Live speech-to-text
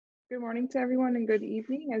Good morning to everyone and good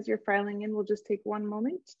evening. As you're filing in, we'll just take one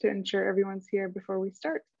moment to ensure everyone's here before we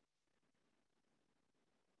start.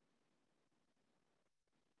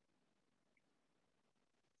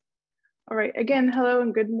 All right, again, hello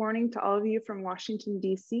and good morning to all of you from Washington,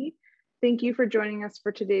 D.C. Thank you for joining us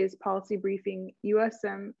for today's policy briefing,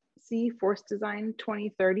 USMC Force Design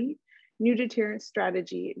 2030, New Deterrence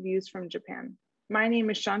Strategy, Views from Japan. My name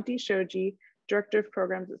is Shanti Shoji, Director of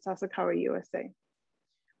Programs at Sasakawa USA.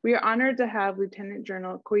 We are honored to have Lieutenant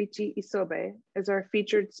General Koichi Isobe as our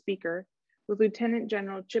featured speaker, with Lieutenant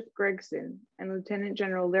General Chip Gregson and Lieutenant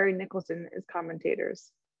General Larry Nicholson as commentators.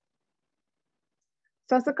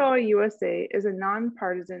 Sasakawa USA is a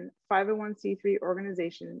nonpartisan 501c3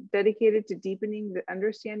 organization dedicated to deepening the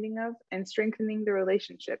understanding of and strengthening the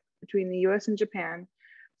relationship between the US and Japan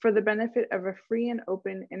for the benefit of a free and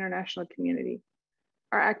open international community.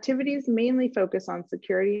 Our activities mainly focus on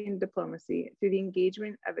security and diplomacy through the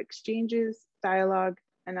engagement of exchanges, dialogue,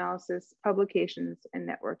 analysis, publications, and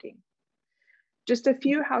networking. Just a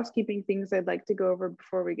few housekeeping things I'd like to go over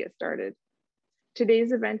before we get started.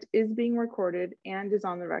 Today's event is being recorded and is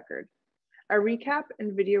on the record. A recap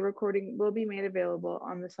and video recording will be made available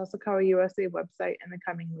on the Sasakawa USA website in the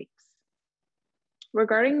coming weeks.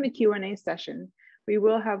 Regarding the Q&A session we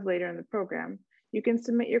will have later in the program, you can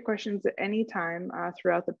submit your questions at any time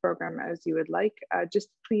throughout the program as you would like. Just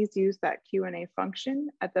please use that Q&A function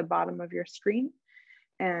at the bottom of your screen.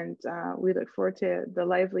 And we look forward to the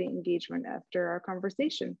lively engagement after our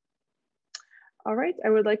conversation. All right, I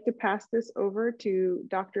would like to pass this over to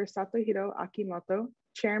Dr. Satohiro Akimoto,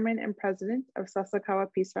 Chairman and President of Sasakawa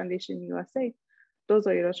Peace Foundation USA. Dozo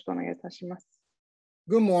yoroshiku onegai itashimasu.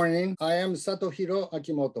 Good morning, I am Satohiro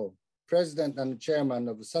Akimoto, President and Chairman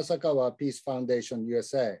of Sasakawa Peace Foundation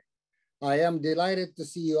USA. I am delighted to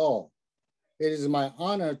see you all. It is my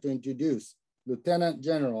honor to introduce Lieutenant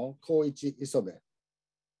General Koichi Isobe.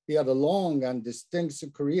 He had a long and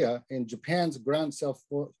distinguished career in Japan's Ground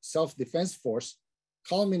Self-Defense Force,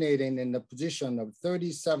 culminating in the position of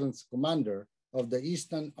 37th Commander of the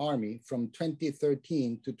Eastern Army from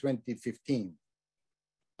 2013 to 2015.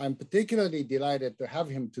 I'm particularly delighted to have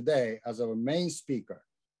him today as our main speaker,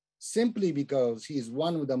 simply because he is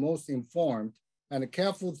one of the most informed and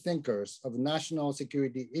careful thinkers of national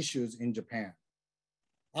security issues in Japan.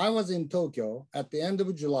 I was in Tokyo at the end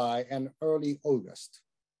of July and early August.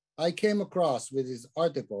 I came across with his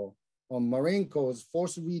article on Marine Corps'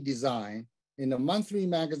 force redesign in a monthly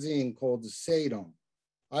magazine called Seidon.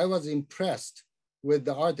 I was impressed with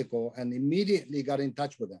the article and immediately got in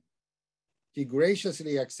touch with him. He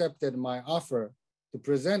graciously accepted my offer to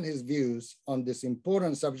present his views on this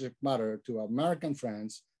important subject matter to American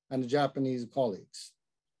friends and Japanese colleagues.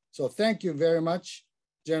 So thank you very much,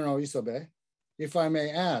 General Isobe. If I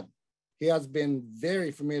may add, he has been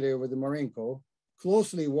very familiar with the Marine Corps,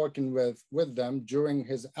 closely working with them during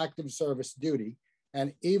his active service duty,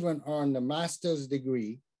 and even earned a master's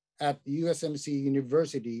degree at USMC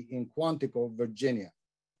University in Quantico, Virginia.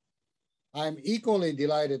 I'm equally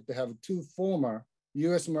delighted to have two former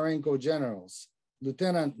US Marine Corps generals,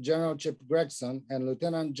 Lieutenant General Chip Gregson and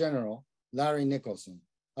Lieutenant General Larry Nicholson,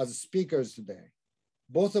 as speakers today.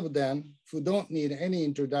 Both of them, who don't need any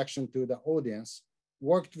introduction to the audience,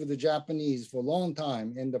 worked with the Japanese for a long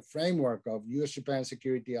time in the framework of U.S. Japan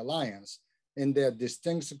Security Alliance in their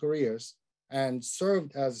distinguished careers and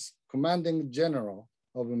served as commanding general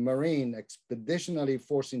of a Marine Expeditionary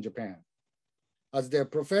Force in Japan. As their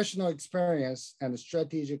professional experience and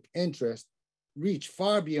strategic interest reach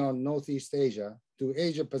far beyond Northeast Asia to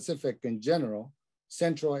Asia Pacific in general,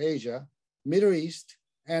 Central Asia, Middle East,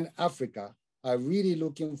 and Africa, I'm really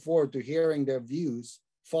looking forward to hearing their views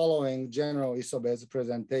following General Isobe's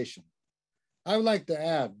presentation. I would like to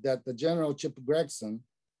add that the General Chip Gregson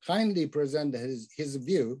kindly presented his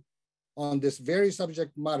view on this very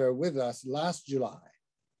subject matter with us last July.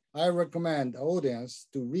 I recommend the audience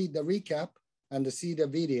to read the recap and to see the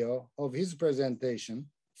video of his presentation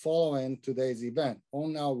following today's event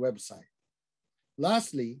on our website.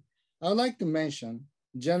 Lastly, I would like to mention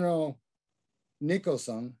General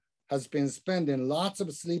Nicholson has been spending lots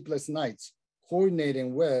of sleepless nights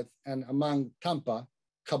coordinating with and among Tampa,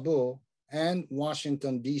 Kabul, and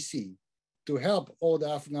Washington, D.C. to help all the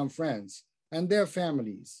Afghan friends and their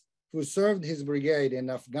families who served his brigade in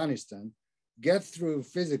Afghanistan get through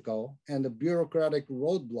physical and the bureaucratic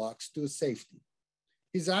roadblocks to safety.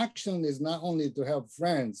 His action is not only to help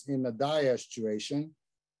friends in a dire situation,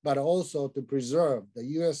 but also to preserve the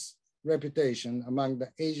U.S. reputation among the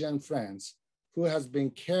Asian friends who has been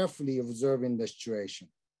carefully observing the situation.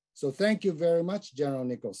 So thank you very much, General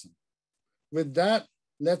Nicholson. With that,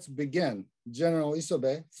 let's begin General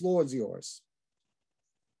Isobe, floor is yours.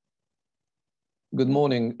 Good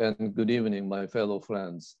morning and good evening, my fellow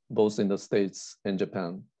friends, both in the States and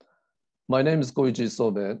Japan. My name is Koichi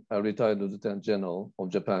Isobe, a retired Lieutenant General of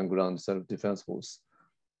Japan Ground Self-Defense Force,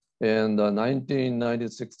 and a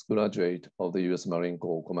 1996 graduate of the U.S. Marine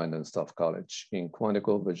Corps Command and Staff College in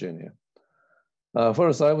Quantico, Virginia.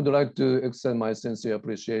 First, I would like to extend my sincere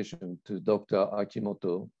appreciation to Dr.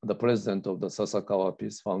 Akimoto, the president of the Sasakawa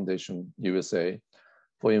Peace Foundation USA,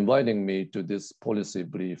 for inviting me to this policy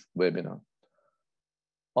brief webinar.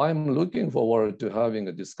 I'm looking forward to having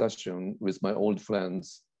a discussion with my old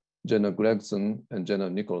friends, General Gregson and General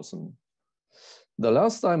Nicholson. The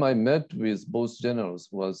last time I met with both generals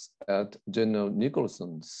was at General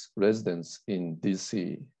Nicholson's residence in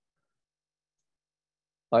DC.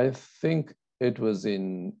 I think it was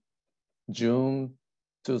in June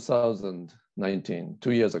 2019,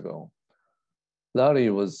 2 years ago.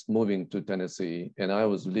 Larry was moving to Tennessee and I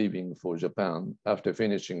was leaving for Japan after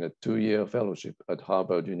finishing a 2-year fellowship at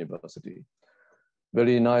Harvard University.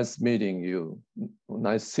 Very nice meeting you,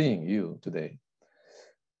 nice seeing you today.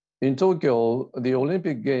 In Tokyo, the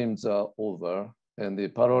Olympic Games are over and the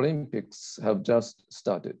Paralympics have just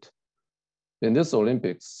started. In this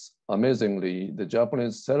Olympics, amazingly, the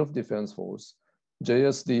Japanese Self-Defense Force,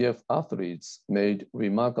 JSDF athletes made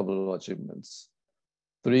remarkable achievements.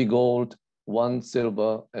 3 gold, 1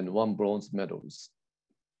 silver, and 1 bronze medals.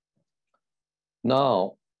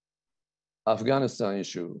 Now, Afghanistan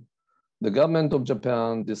issue. The government of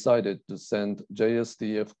Japan decided to send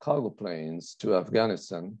JSDF cargo planes to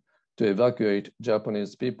Afghanistan to evacuate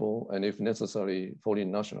Japanese people and, if necessary,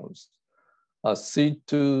 foreign nationals. A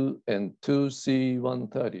C-2 and 2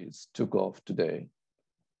 C-130s took off today.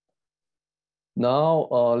 Now,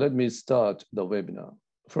 let me start the webinar.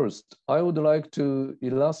 First, I would like to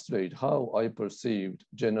illustrate how I perceived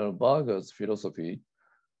General Berger's philosophy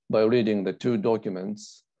by reading the 2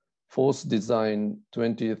 documents, Force Design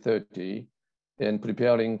 2030 and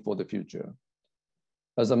Preparing for the Future.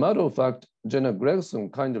 As a matter of fact, General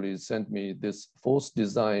Gregson kindly sent me this Force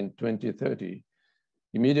Design 2030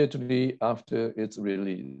 immediately after its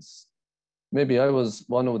release. Maybe I was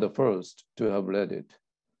one of the first to have read it.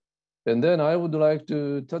 And then I would like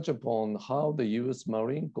to touch upon how the U.S.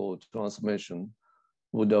 Marine Corps transformation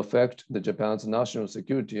would affect the Japan's national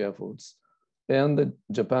security efforts and the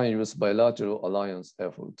Japan-U.S. bilateral alliance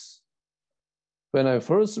efforts. When I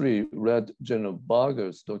first read General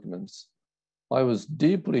Berger's documents, I was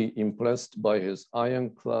deeply impressed by his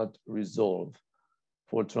ironclad resolve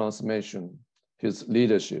for transformation, his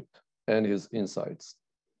leadership, and his insights.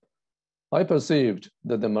 I perceived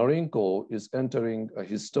that the Marine Corps is entering a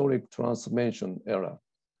historic transformation era.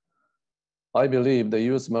 I believe the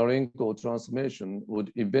U.S. Marine Corps transformation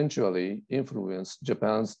would eventually influence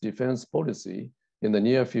Japan's defense policy in the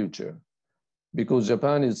near future, because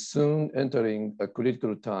Japan is soon entering a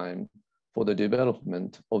critical time for the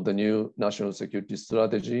development of the new national security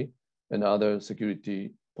strategy and other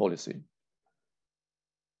security policy.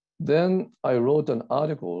 Then I wrote an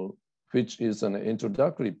article which is an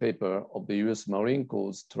introductory paper of the U.S. Marine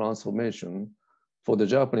Corps transformation for the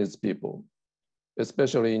Japanese people,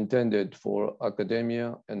 especially intended for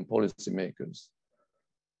academia and policymakers.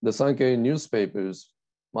 The Sankei newspaper's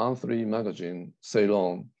monthly magazine,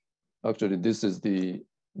 Ceylon, actually this is the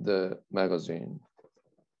magazine,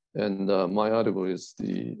 and my article is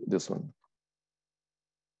this one.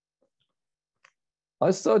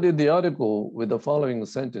 I started the article with the following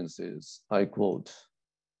sentences, I quote,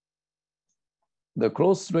 "The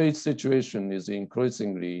cross-strait situation is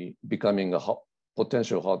increasingly becoming a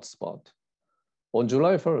potential hotspot. On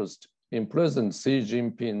July 1st, in President Xi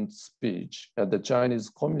Jinping's speech at the Chinese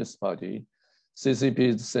Communist Party,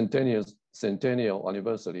 CCP's centennial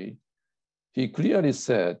anniversary, he clearly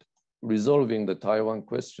said, resolving the Taiwan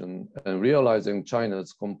question and realizing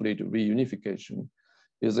China's complete reunification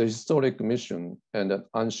is a historic mission and an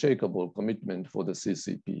unshakable commitment for the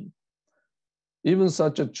CCP. Even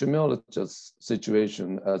such a tumultuous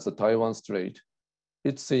situation as the Taiwan Strait,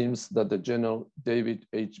 it seems that the General David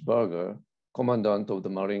H. Berger, Commandant of the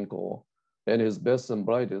Marine Corps, and his best and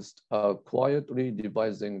brightest are quietly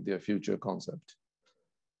devising their future concept.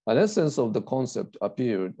 An essence of the concept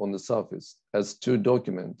appeared on the surface as 2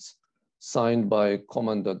 documents signed by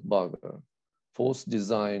Commandant Berger, Force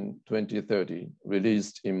Design 2030,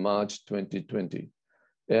 released in March 2020,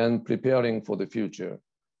 and Preparing for the Future,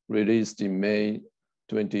 released in May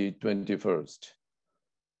 2021.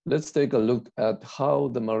 Let's take a look at how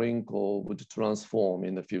the Marine Corps would transform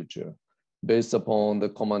in the future based upon the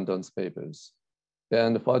Commandant's papers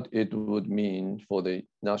and what it would mean for the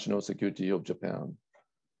national security of Japan,"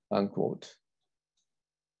 unquote.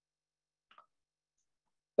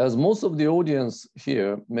 As most of the audience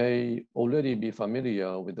here may already be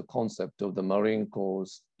familiar with the concept of the Marine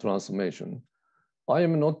Corps transformation, I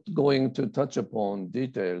am not going to touch upon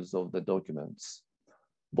details of the documents.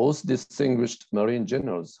 Both distinguished Marine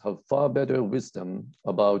generals have far better wisdom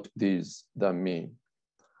about these than me.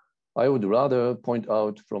 I would rather point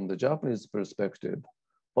out from the Japanese perspective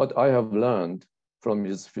what I have learned from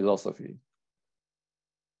his philosophy.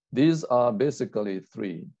 These are basically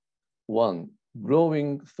three. One,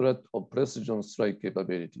 growing threat of precision strike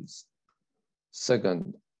capabilities.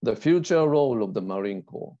 Second, the future role of the Marine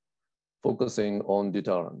Corps, focusing on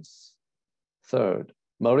deterrence. Third,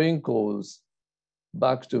 Marine Corps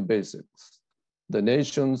back to basics, the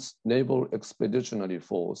nation's naval expeditionary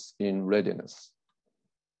force in readiness.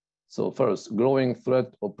 So first, growing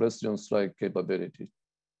threat of precision strike capability.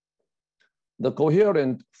 The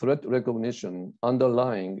coherent threat recognition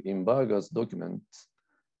underlying in Varga's documents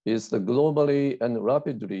is the globally and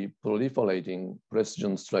rapidly proliferating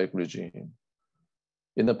precision strike regime.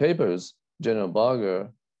 In the papers, General Varga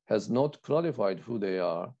has not clarified who they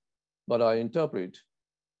are, but I interpret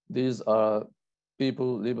these are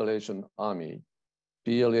People Liberation Army,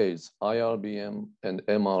 PLA's IRBM and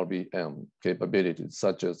MRBM capabilities,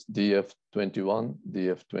 such as DF-21,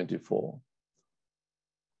 DF-24.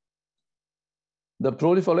 The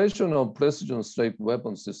proliferation of precision strike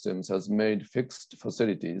weapon systems has made fixed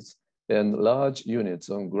facilities and large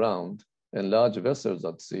units on ground and large vessels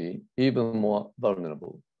at sea even more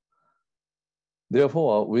vulnerable.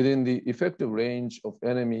 Therefore, within the effective range of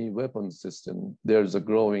enemy weapon system, there is a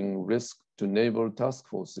growing risk to naval task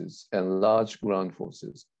forces and large ground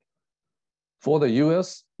forces. For the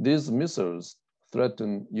US, these missiles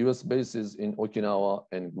threaten US bases in Okinawa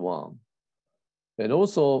and Guam, and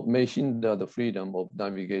also may hinder the freedom of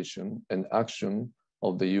navigation and action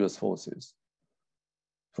of the US forces.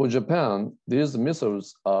 For Japan, these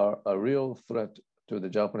missiles are a real threat to the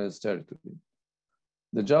Japanese territory.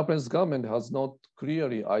 The Japanese government has not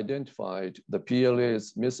clearly identified the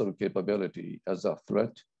PLA's missile capability as a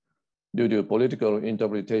threat due to political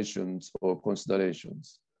interpretations or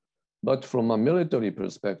considerations. But from a military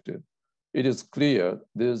perspective, it is clear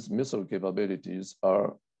these missile capabilities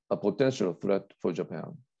are a potential threat for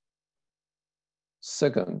Japan.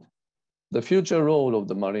 Second, the future role of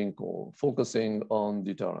the Marine Corps, focusing on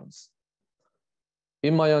deterrence.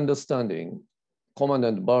 In my understanding,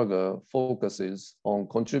 Commandant Varga focuses on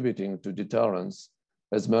contributing to deterrence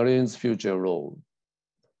as Marines' future role.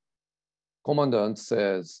 Commandant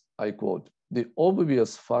says, I quote, "The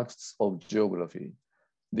obvious facts of geography,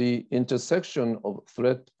 the intersection of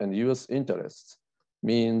threat and US interests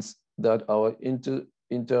means that our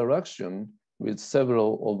interaction with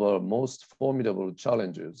several of our most formidable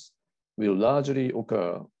challenges will largely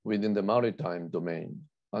occur within the maritime domain,"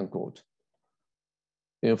 unquote.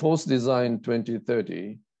 In Force Design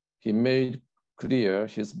 2030, he made clear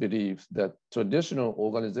his belief that traditional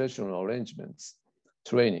organizational arrangements,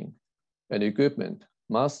 training, and equipment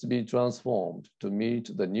must be transformed to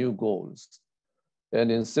meet the new goals,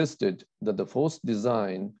 and insisted that the force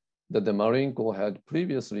design that the Marine Corps had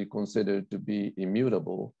previously considered to be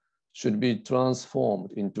immutable should be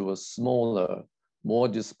transformed into a smaller, more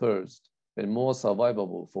dispersed, and more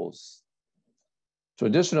survivable force.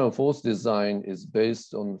 Traditional force design is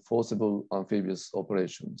based on forcible amphibious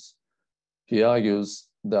operations. He argues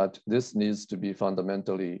that this needs to be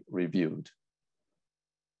fundamentally reviewed.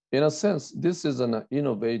 In a sense, this is an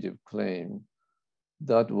innovative claim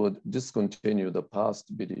that would discontinue the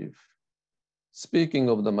past belief. Speaking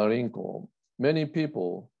of the Marine Corps, many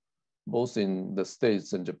people, both in the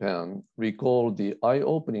States and Japan, recall the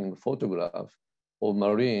eye-opening photograph of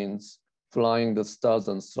Marines flying the Stars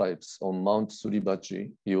and Stripes on Mount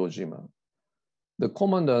Suribachi, Iwo Jima. The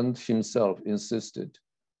commandant himself insisted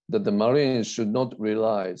that the Marines should not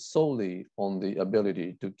rely solely on the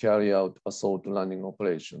ability to carry out assault landing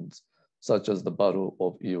operations, such as the Battle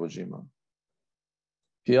of Iwo Jima.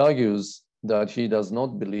 He argues that he does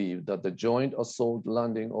not believe that the joint assault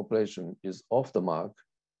landing operation is off the mark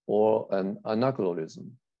or an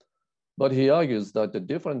anachronism, but he argues that a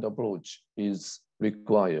different approach is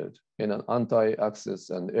required in an anti-access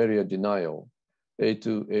and area denial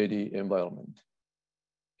A280 environment.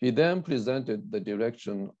 He then presented the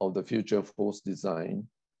direction of the future force design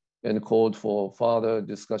and called for further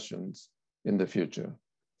discussions in the future.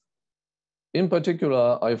 In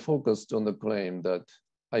particular, I focused on the claim that,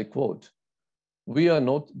 I quote, "We are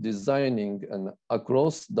not designing an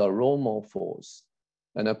across the ROMO force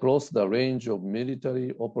and across the range of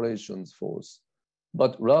military operations force,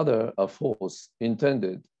 but rather a force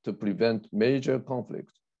intended to prevent major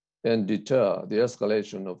conflict and deter the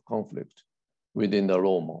escalation of conflict within the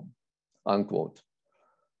Roma, unquote.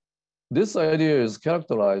 This idea is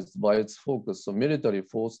characterized by its focus on military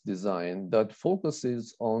force design that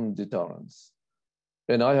focuses on deterrence.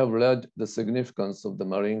 And I have read the significance of the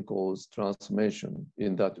Marine Corps' transformation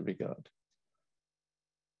in that regard.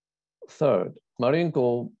 Third, Marine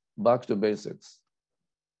Corps back to basics,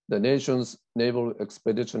 the nation's naval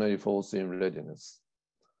expeditionary force in readiness.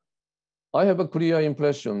 I have a clear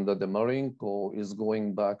impression that the Marine Corps is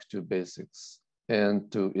going back to basics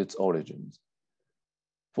and to its origins.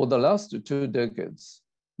 For the last 2 decades,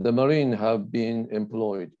 the Marine have been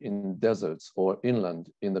employed in deserts or inland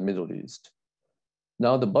in the Middle East.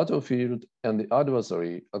 Now the battlefield and the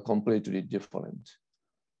adversary are completely different.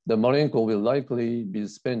 The Marine Corps will likely be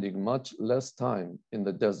spending much less time in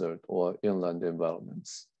the desert or inland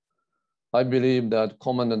environments. I believe that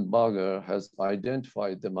Commandant Barger has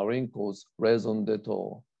identified the Marine Corps' raison d'etre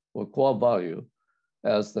or core value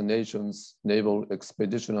as the nation's naval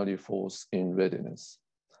expeditionary force in readiness.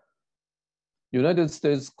 United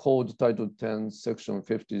States Code Title 10, Section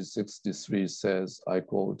 5063 says, I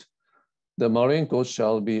quote, "The Marine Corps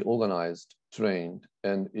shall be organized, trained,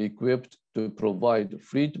 and equipped to provide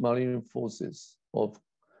fleet marine forces of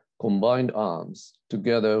combined arms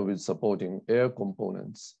together with supporting air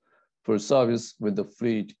components for service with the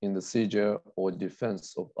fleet in the seizure or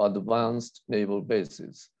defense of advanced naval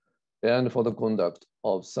bases and for the conduct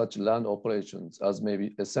of such land operations as may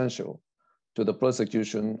be essential to the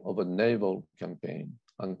prosecution of a naval campaign,"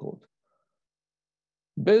 unquote.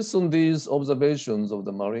 Based on these observations of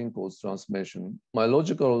the Marine Corps transformation, my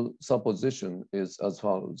logical supposition is as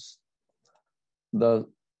follows. The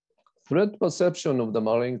threat perception of the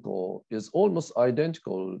Marine Corps is almost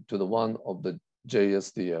identical to the one of the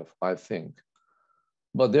JSDF, I think.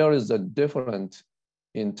 But there is a difference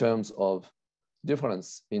in terms of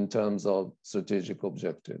strategic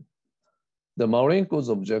objective. The Marine Corps'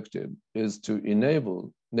 objective is to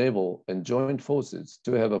enable naval and joint forces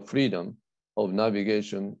to have a freedom of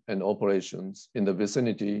navigation and operations in the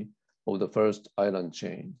vicinity of the first island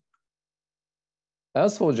chain.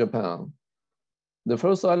 As for Japan, the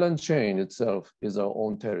first island chain itself is our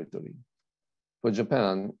own territory. For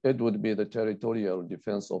Japan, it would be the territorial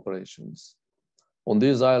defense operations. On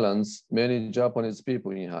these islands, many Japanese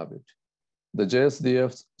people inhabit. The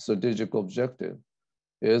JSDF's strategic objective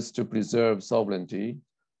is to preserve sovereignty,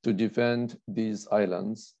 to defend these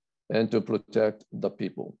islands, and to protect the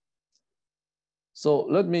people. So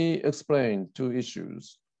let me explain 2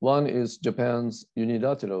 issues. One is Japan's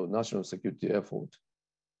unilateral national security effort,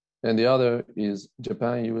 and the other is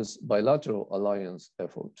Japan-US bilateral alliance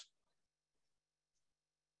effort.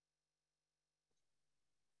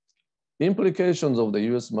 Implications of the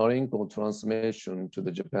US Marine Corps transformation to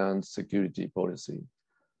the Japan security policy.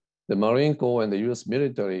 The Marine Corps and the US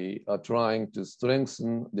military are trying to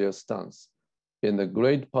strengthen their stance in the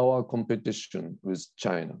great power competition with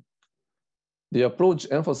China. The approach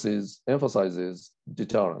emphasizes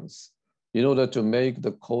deterrence in order to make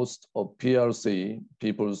the cost of PRC,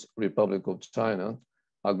 People's Republic of China,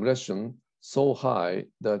 aggression so high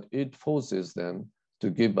that it forces them to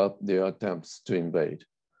give up their attempts to invade.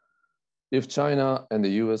 If China and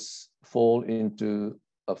the US fall into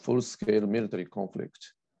a full-scale military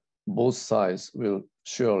conflict, both sides will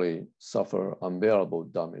surely suffer unbearable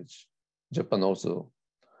damage, Japan also.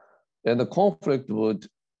 And the conflict would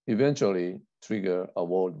eventually trigger a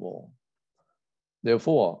world war.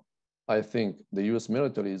 Therefore, I think the US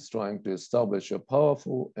military is trying to establish a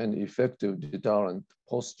powerful and effective deterrent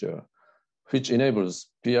posture, which enables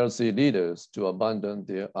PRC leaders to abandon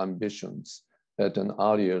their ambitions at an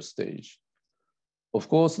earlier stage. Of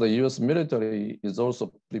course, the US military is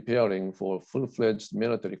also preparing for a full-fledged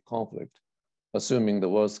military conflict, assuming the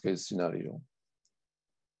worst-case scenario.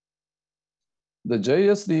 The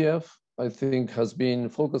JSDF, I think, has been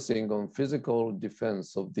focusing on physical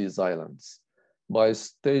defense of these islands by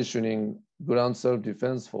stationing ground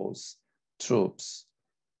self-defense force troops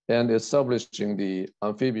and establishing the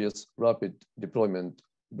Amphibious Rapid Deployment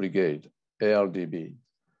Brigade, ARDB.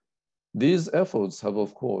 These efforts have,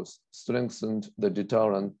 of course, strengthened the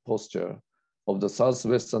deterrent posture of the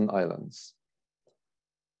Southwestern Islands.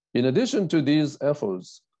 In addition to these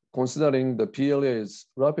efforts, considering the PLA's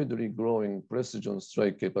rapidly growing precision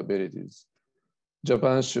strike capabilities,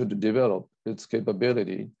 Japan should develop its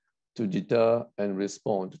capability to deter and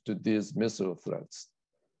respond to these missile threats.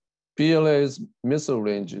 PLA's missile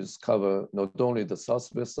ranges cover not only the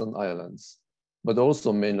Southwestern Islands, but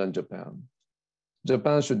also mainland Japan.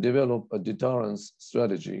 Japan should develop a deterrence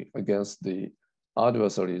strategy against the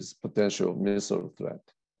adversary's potential missile threat.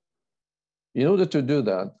 In order to do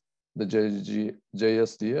that, the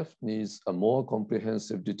JSDF needs a more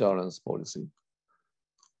comprehensive deterrence policy.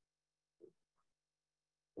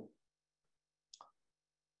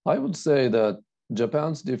 I would say that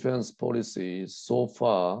Japan's defense policy so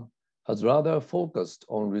far has rather focused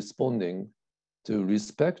on responding to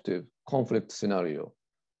respective conflict scenario,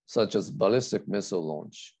 such as ballistic missile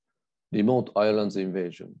launch, remote islands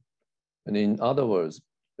invasion, and in other words,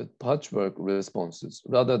 patchwork responses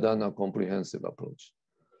rather than a comprehensive approach.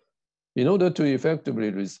 In order to effectively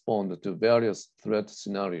respond to various threat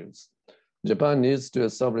scenarios, Japan needs to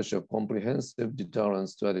establish a comprehensive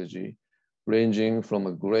deterrence strategy ranging from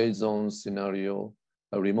a gray zone scenario,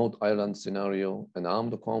 a remote island scenario, an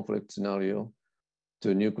armed conflict scenario,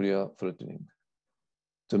 to nuclear threatening.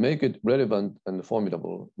 To make it relevant and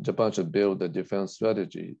formidable, Japan should build a defense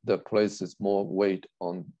strategy that places more weight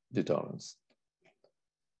on deterrence.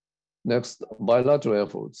 Next, bilateral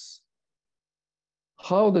efforts.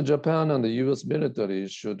 How the Japan and the US military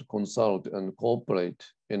should consult and cooperate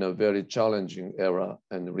in a very challenging era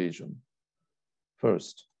and region.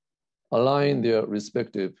 First, align their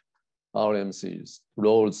respective RMCs,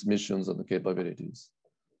 roles, missions, and capabilities.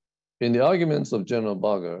 In the arguments of General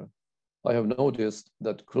Barger, I have noticed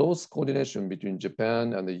that close coordination between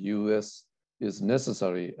Japan and the US is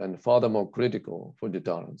necessary and furthermore critical for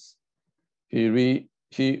deterrence. He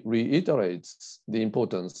reiterates the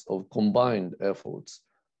importance of combined efforts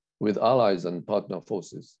with allies and partner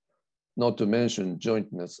forces, not to mention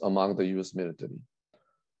jointness among the US military.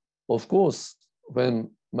 Of course,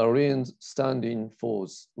 when Marines standing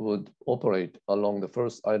force would operate along the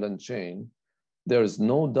first island chain, there is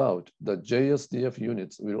no doubt that JSDF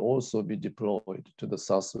units will also be deployed to the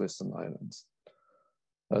southwestern islands.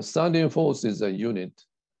 A standing force is a unit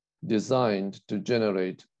designed to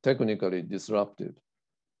generate technically disruptive,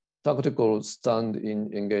 tactical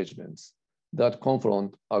stand-in engagements that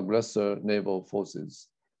confront aggressor naval forces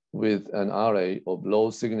with an array of low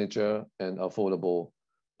signature and affordable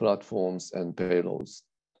platforms and payloads.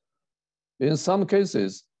 In some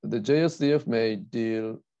cases, the JSDF may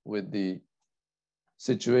deal with the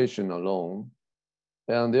situation alone,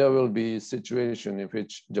 and there will be situations in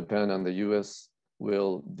which Japan and the US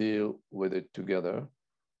will deal with it together.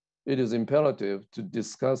 It is imperative to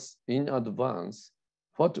discuss in advance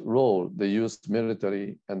what role the US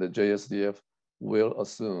military and the JSDF will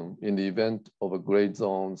assume in the event of a gray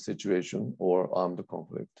zone situation or armed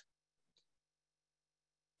conflict.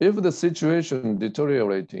 If the situation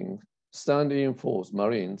deteriorating, stand-in force,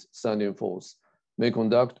 Marines stand-in force, may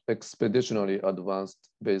conduct expeditionary advanced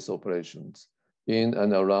base operations in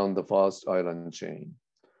and around the first island chain.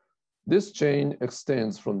 This chain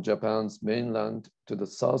extends from Japan's mainland to the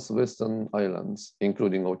southwestern islands,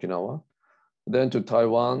 including Okinawa, then to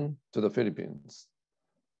Taiwan, to the Philippines.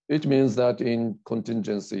 It means that in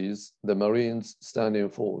contingencies, the Marines stand-in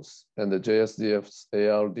force and the JSDF's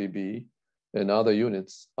ARDB and other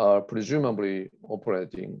units are presumably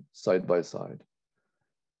operating side by side.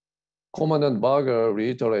 Commandant Barger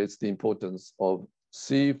reiterates the importance of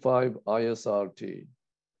C5ISRT,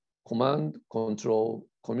 command, control,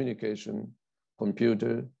 communication,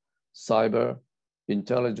 computer, cyber,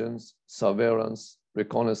 intelligence, surveillance,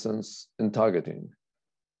 reconnaissance, and targeting.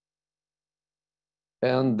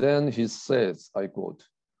 And then he says, I quote,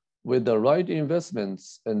 with the right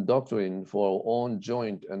investments and doctrine for our own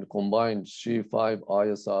joint and combined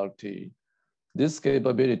C5ISRT, this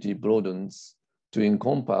capability broadens to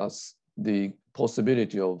encompass the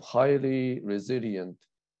possibility of highly resilient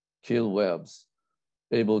kill webs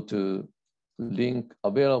able to link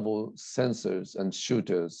available sensors and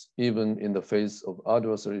shooters even in the face of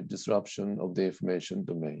adversary disruption of the information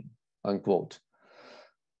domain, unquote.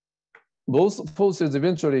 Both forces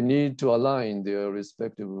eventually need to align their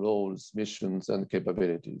respective roles, missions, and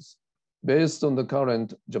capabilities. Based on the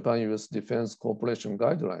current Japan-US Defense Cooperation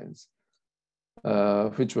Guidelines,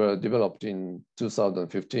 which were developed in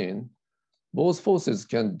 2015, both forces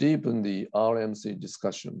can deepen the RMC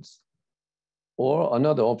discussions. Or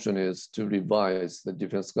another option is to revise the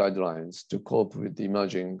defense guidelines to cope with the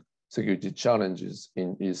emerging security challenges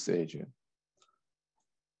in East Asia.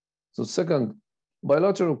 So second,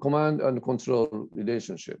 bilateral command and control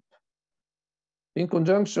relationship. In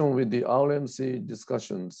conjunction with the RMC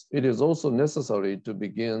discussions, it is also necessary to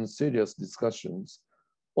begin serious discussions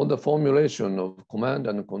on the formulation of command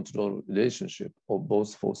and control relationship of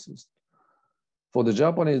both forces. For the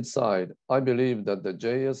Japanese side, I believe that the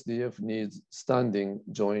JSDF needs standing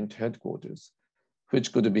joint headquarters,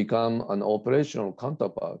 which could become an operational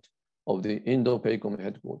counterpart of the Indo-PACOM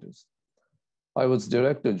headquarters. I was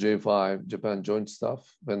Director J5 Japan Joint Staff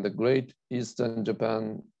when the Great Eastern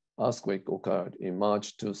Japan earthquake occurred in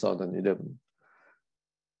March 2011.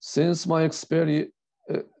 Since my experience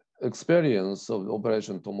of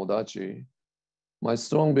Operation Tomodachi, my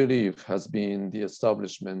strong belief has been the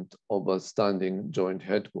establishment of a standing joint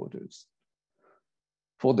headquarters.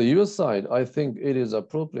 For the US side, I think it is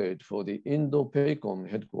appropriate for the Indo-PACOM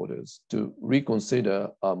headquarters to reconsider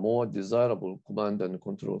a more desirable command and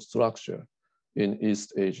control structure in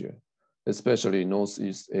East Asia, especially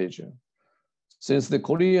Northeast Asia. Since the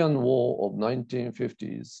Korean War of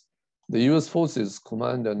 1950s, the US forces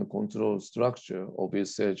command and control structure of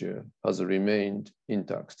East Asia has remained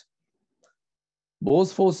intact.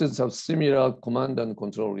 Both forces have similar command and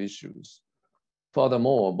control issues.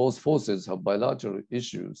 Furthermore, both forces have bilateral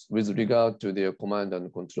issues with regard to their command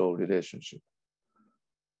and control relationship.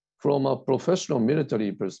 From a professional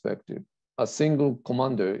military perspective, a single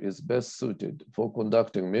commander is best suited for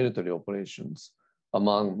conducting military operations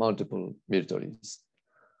among multiple militaries.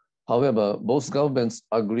 However, both governments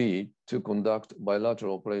agreed to conduct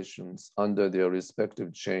bilateral operations under their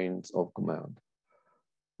respective chains of command.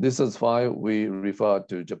 This is why we refer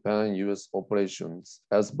to Japan-US operations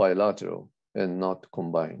as bilateral and not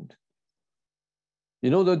combined.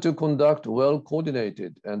 In order to conduct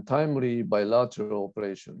well-coordinated and timely bilateral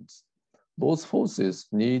operations, both forces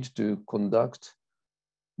need to conduct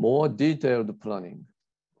more detailed planning.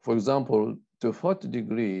 For example, to what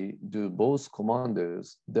degree do both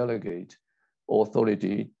commanders delegate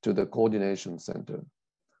authority to the coordination center?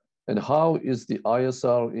 And how is the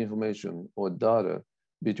ISR information or data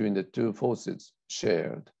between the two forces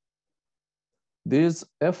shared? These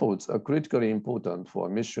efforts are critically important for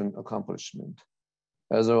mission accomplishment,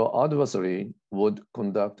 as our adversary would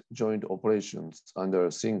conduct joint operations under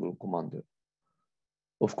a single commander.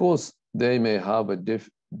 Of course, they may have a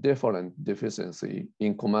different deficiency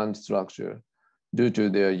in command structure due to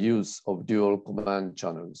their use of dual command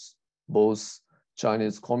channels, both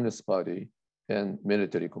Chinese Communist Party and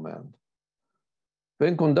military command.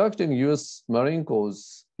 When conducting US Marine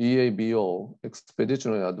Corps' EABO,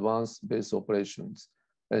 Expeditionary Advanced Base Operations,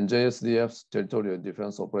 and JSDF's territorial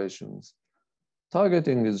defense operations,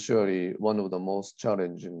 targeting is surely one of the most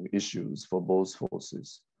challenging issues for both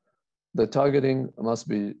forces. The targeting must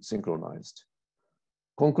be synchronized.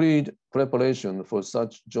 Concrete preparation for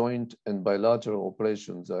such joint and bilateral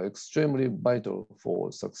operations are extremely vital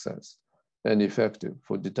for success and effective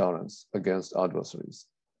for deterrence against adversaries.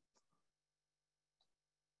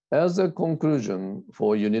 As a conclusion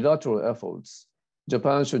for unilateral efforts,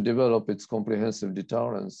 Japan should develop its comprehensive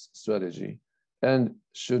deterrence strategy and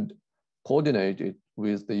should coordinate it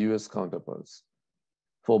with the US counterparts.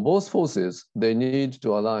 For both forces, they need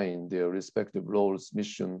to align their respective roles,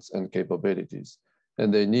 missions, and capabilities,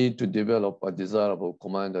 and they need to develop a desirable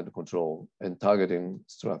command and control and targeting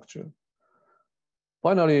structure.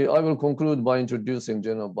 Finally, I will conclude by introducing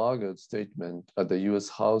General Barger's statement at the US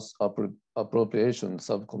House Appropriations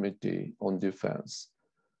Subcommittee on Defense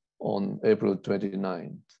on April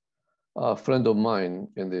 29th. A friend of mine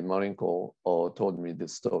in the Marine Corps told me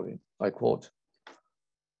this story. I quote,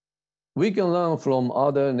 "We can learn from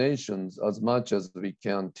other nations as much as we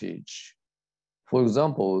can teach. For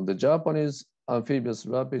example, the Japanese Amphibious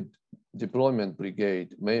Rapid Deployment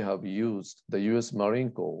Brigade may have used the US Marine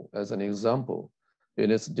Corps as an example in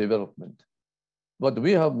its development. But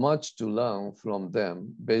we have much to learn from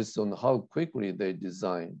them based on how quickly they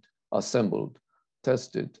designed, assembled,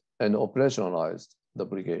 tested, and operationalized the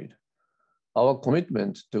brigade. Our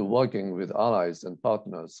commitment to working with allies and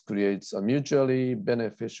partners creates a mutually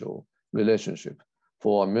beneficial relationship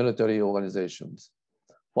for our military organizations,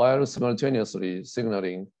 while simultaneously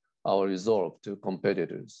signaling our resolve to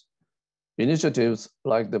competitors. Initiatives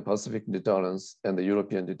like the Pacific Deterrence and the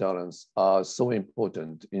European Deterrence are so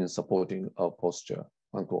important in supporting our posture,"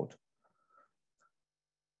 unquote.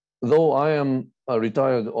 Though I am a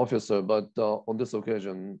retired officer, but on this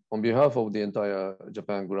occasion, on behalf of the entire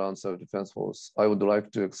Japan Ground Self-Defense Force, I would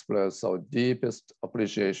like to express our deepest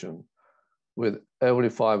appreciation with every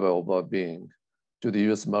fiber of our being to the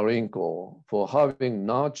US Marine Corps for having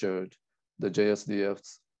nurtured the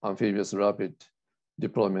JSDF's Amphibious Rapid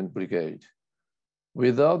Deployment Brigade.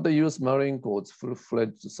 Without the US Marine Corps'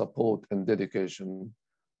 full-fledged support and dedication,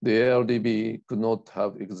 the ARDB could not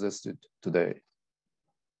have existed today.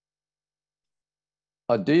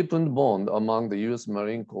 A deepened bond among the US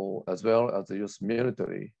Marine Corps as well as the US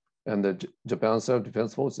military and the Japan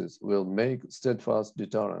Self-Defense Forces will make steadfast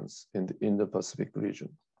deterrence in the Indo-Pacific region.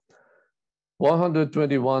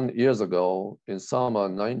 121 years ago, in summer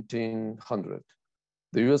 1900,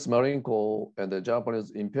 the US Marine Corps and the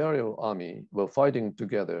Japanese Imperial Army were fighting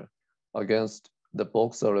together against the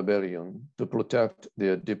Boxer Rebellion to protect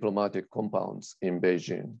their diplomatic compounds in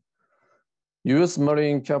Beijing. U.S.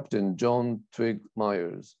 Marine Captain John Twigg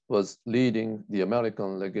Myers was leading the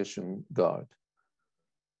American Legation Guard.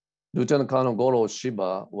 Lieutenant Colonel Goro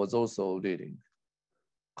Shiba was also leading.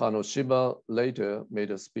 Colonel Shiba later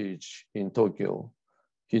made a speech in Tokyo.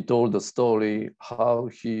 He told the story how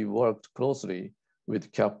he worked closely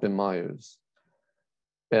with Captain Myers.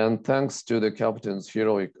 And thanks to the captain's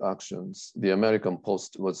heroic actions, the American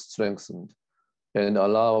post was strengthened and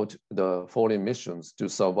allowed the foreign missions to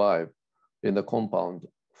survive in the compound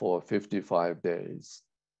for 55 days.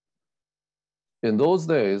 In those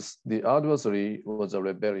days, the adversary was a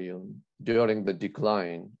rebellion during the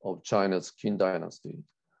decline of China's Qing dynasty.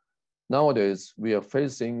 Nowadays, we are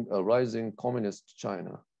facing a rising communist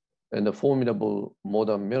China and a formidable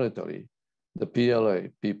modern military, the PLA,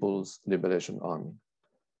 People's Liberation Army.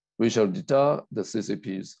 We shall deter the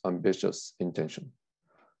CCP's ambitious intention.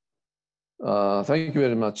 Thank you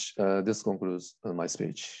very much. This concludes my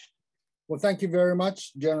speech. Well, thank you very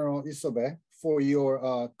much, General Isobe, for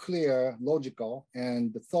your clear, logical,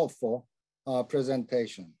 and thoughtful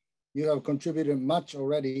presentation. You have contributed much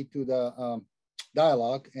already to the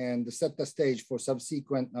dialogue and set the stage for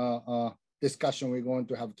subsequent discussion we're going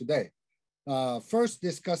to have today. First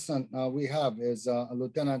discussant we have is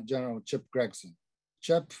Lieutenant General Chip Gregson.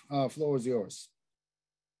 Chip, floor is yours.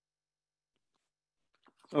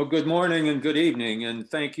 Oh, good morning and good evening, and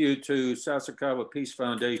thank you to Sasakawa Peace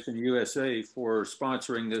Foundation USA for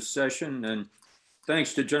sponsoring this session, and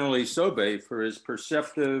thanks to General Isobe for his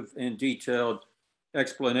perceptive and detailed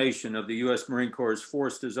explanation of the U.S. Marine Corps'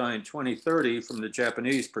 Force Design 2030 from the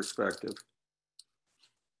Japanese perspective.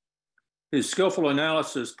 His skillful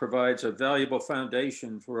analysis provides a valuable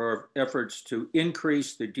foundation for our efforts to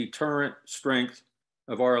increase the deterrent strength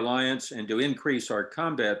of our alliance and to increase our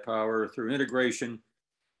combat power through integration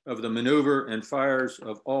of the maneuver and fires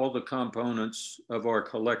of all the components of our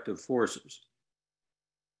collective forces.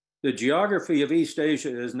 The geography of East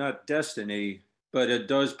Asia is not destiny, but it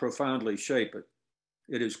does profoundly shape it.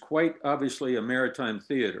 It is quite obviously a maritime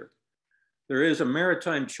theater. There is a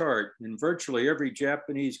maritime chart in virtually every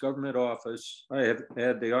Japanese government office I have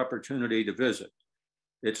had the opportunity to visit.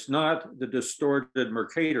 It's not the distorted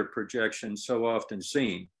Mercator projection so often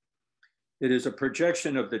seen. It is a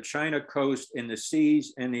projection of the China coast and the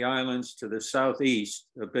seas and the islands to the southeast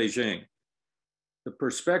of Beijing. The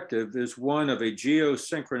perspective is one of a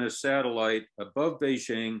geosynchronous satellite above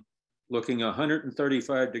Beijing, looking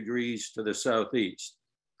 135 degrees to the southeast.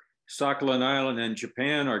 Sakhalin Island and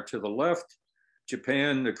Japan are to the left.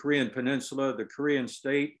 Japan, the Korean Peninsula, the Korean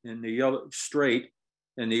Strait, and the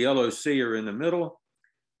Yellow Sea are in the middle.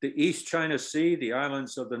 The East China Sea, the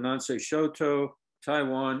islands of the Nansei Shoto,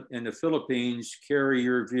 Taiwan, and the Philippines carry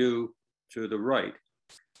your view to the right.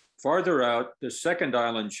 Farther out, the second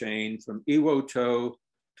island chain from Iwoto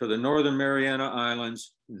to the Northern Mariana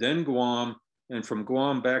Islands, then Guam, and from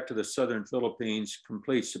Guam back to the Southern Philippines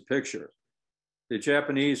completes the picture. The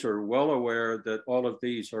Japanese are well aware that all of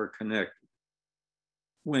these are connected.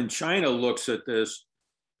 When China looks at this,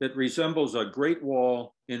 it resembles a Great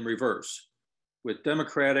Wall in reverse, with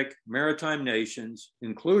democratic maritime nations,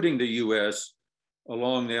 including the US,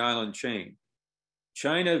 along the island chain.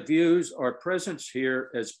 China views our presence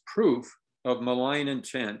here as proof of malign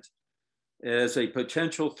intent, as a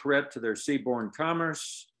potential threat to their seaborne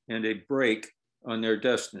commerce and a brake on their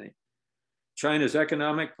destiny. China's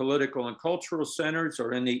economic, political, and cultural centers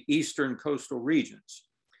are in the eastern coastal regions.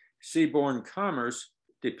 Seaborne commerce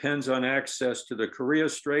depends on access to the Korea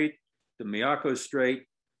Strait, the Miyako Strait,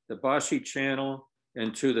 the Bashi Channel,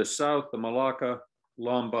 and to the south, the Malacca,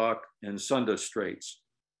 Lombok, and Sunda Straits.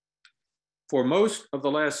 For most of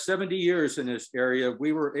the last 70 years in this area,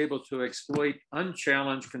 we were able to exploit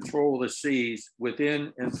unchallenged control of the seas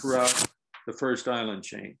within and throughout the first island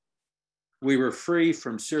chain. We were free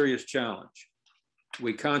from serious challenge.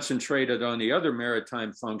 We concentrated on the other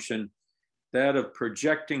maritime function, that of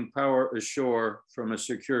projecting power ashore from a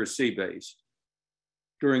secure sea base.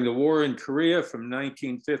 During the war in Korea from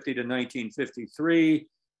 1950 to 1953,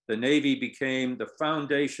 the Navy became the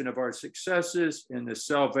foundation of our successes and the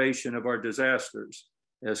salvation of our disasters.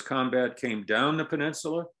 As combat came down the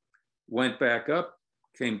peninsula, went back up,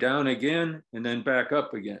 came down again, and then back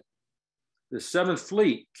up again. The 7th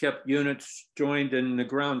Fleet kept units joined in the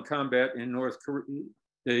ground combat in North Korea.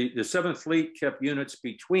 The 7th Fleet kept units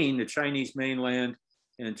between the Chinese mainland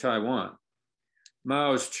and Taiwan.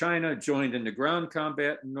 Mao's China joined in the ground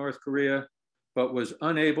combat in North Korea, but was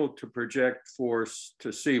unable to project force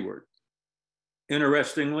to seaward.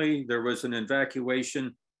 Interestingly, there was an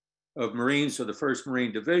evacuation of Marines of the 1st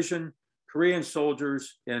Marine Division, Korean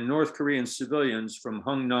soldiers and North Korean civilians from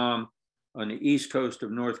Hungnam on the east coast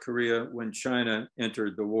of North Korea when China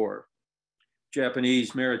entered the war.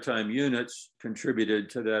 Japanese maritime units contributed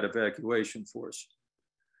to that evacuation force.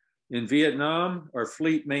 In Vietnam, our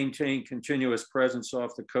fleet maintained continuous presence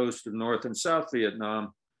off the coast of North and South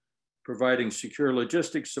Vietnam, providing secure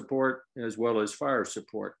logistics support as well as fire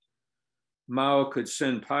support. Mao could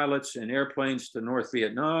send pilots and airplanes to North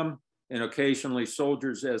Vietnam and occasionally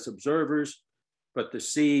soldiers as observers, but the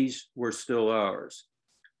seas were still ours.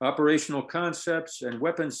 Operational concepts and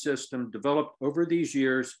weapons system developed over these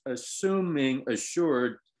years, assuming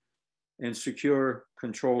assured and secure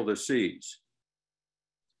control of the seas.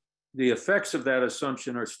 The effects of that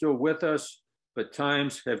assumption are still with us, but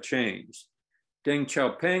times have changed. Deng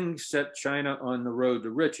Xiaoping set China on the road to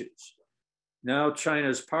riches. Now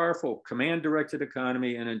China's powerful command-directed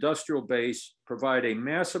economy and industrial base provide a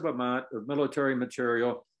massive amount of military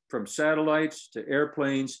material from satellites to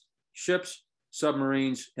airplanes, ships,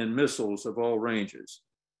 submarines, and missiles of all ranges.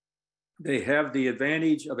 They have the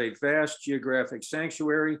advantage of a vast geographic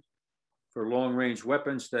sanctuary for long-range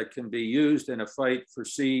weapons that can be used in a fight for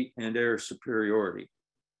sea and air superiority.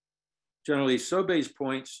 General Isobe's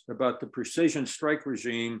points about the precision strike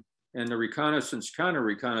regime and the reconnaissance,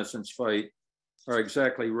 counter-reconnaissance fight are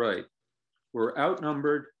exactly right. We're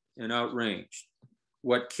outnumbered and outranged.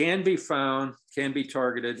 What can be found can be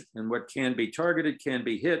targeted, and what can be targeted can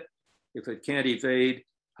be hit if it can't evade,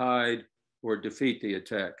 hide, or defeat the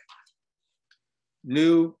attack.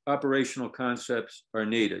 New operational concepts are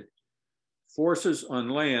needed. Forces on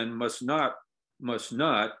land must not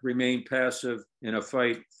remain passive in a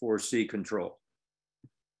fight for sea control.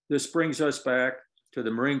 This brings us back to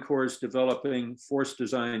the Marine Corps' developing Force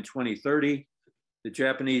Design 2030, the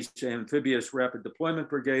Japanese Amphibious Rapid Deployment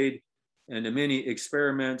Brigade, and the many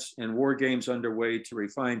experiments and war games underway to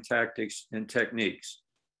refine tactics and techniques.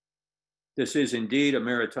 This is indeed a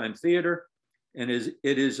maritime theater, and it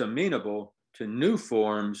is amenable to new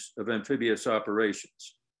forms of amphibious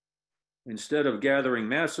operations. Instead of gathering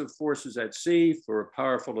massive forces at sea for a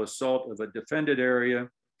powerful assault of a defended area,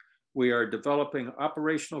 we are developing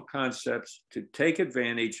operational concepts to take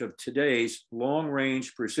advantage of today's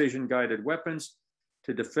long-range precision-guided weapons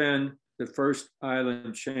to defend the first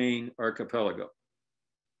island chain archipelago.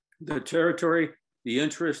 The territory, the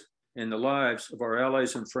interest, and the lives of our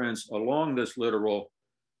allies and friends along this littoral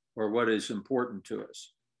are what is important to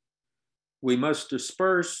us. We must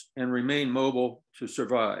disperse and remain mobile to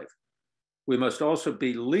survive. We must also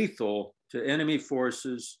be lethal to enemy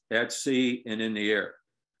forces at sea and in the air.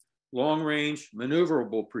 Long-range,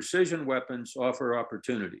 maneuverable precision weapons offer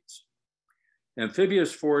opportunities.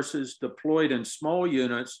 Amphibious forces deployed in small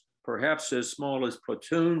units, perhaps as small as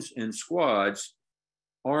platoons and squads,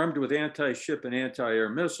 armed with anti-ship and anti-air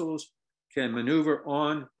missiles, can maneuver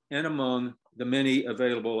on and among the many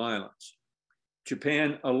available islands.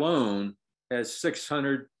 Japan alone has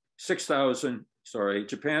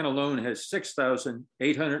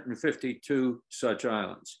 6,852 such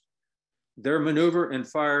islands. Their maneuver and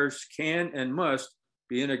fires can and must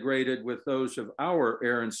be integrated with those of our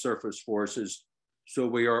air and surface forces, so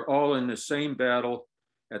we are all in the same battle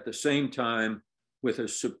at the same time with a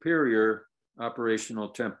superior operational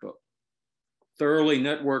tempo. Thoroughly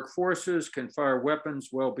networked forces can fire weapons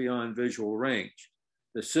well beyond visual range.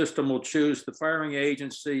 The system will choose the firing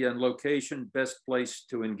agency and location best placed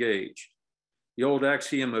to engage. The old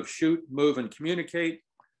axiom of shoot, move, and communicate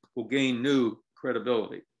will gain new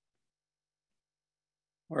credibility.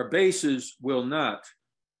 Our bases will not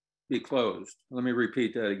be closed. Let me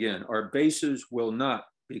repeat that again. Our bases will not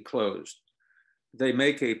be closed. They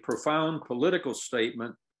make a profound political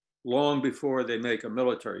statement long before they make a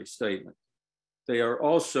military statement. They are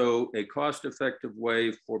also a cost-effective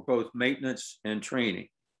way for both maintenance and training.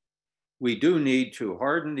 We do need to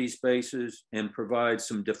harden these bases and provide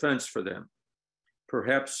some defense for them.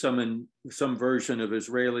 Perhaps some version of the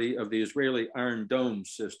Israeli Iron Dome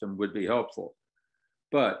system would be helpful.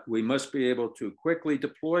 But we must be able to quickly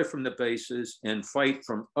deploy from the bases and fight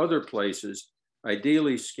from other places,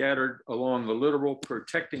 ideally scattered along the littoral,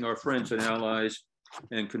 protecting our friends and allies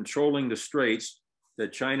and controlling the straits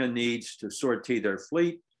that China needs to sortie their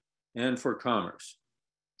fleet and for commerce.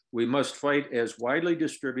 We must fight as widely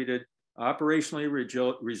distributed, operationally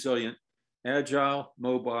resilient, agile,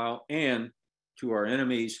 mobile, and to our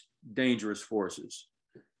enemy's dangerous forces.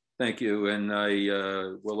 Thank you, and I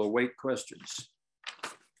will await questions.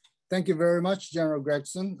 Thank you very much, General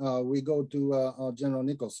Gregson. We go to General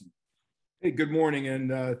Nicholson. Hey, good morning,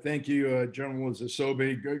 and thank you, General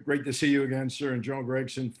Isobe. Great to see you again, sir, and General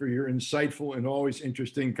Gregson, for your insightful and always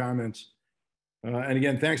interesting comments. And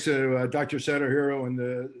again, thanks to Dr. Satohiro and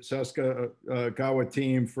the Sasakawa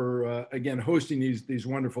team for, again, hosting these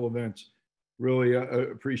wonderful events. Really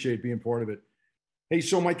appreciate being part of it. Hey,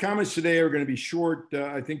 so my comments today are going to be short,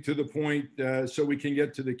 I think to the point, so we can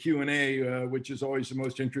get to the Q&A, which is always the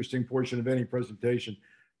most interesting portion of any presentation.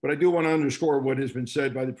 But I do want to underscore what has been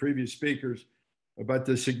said by the previous speakers about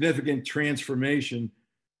the significant transformation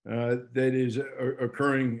that is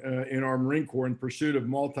occurring in our Marine Corps in pursuit of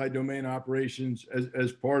multi-domain operations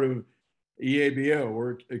as part of EABO,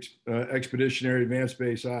 or Expeditionary Advanced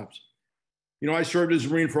Base Ops. You know, I served as a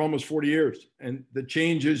Marine for almost 40 years, and the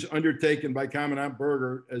changes undertaken by Commandant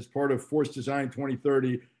Berger as part of Force Design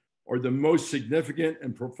 2030 are the most significant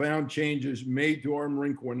and profound changes made to our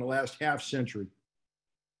Marine Corps in the last half century.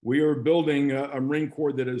 We are building a Marine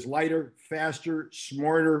Corps that is lighter, faster,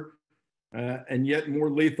 smarter, and yet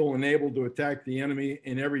more lethal and able to attack the enemy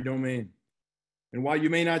in every domain. And while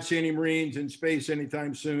you may not see any Marines in space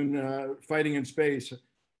anytime soon fighting in space,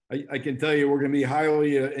 I can tell you we're going to be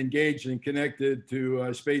highly engaged and connected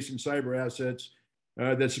to space and cyber assets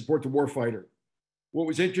that support the warfighter. What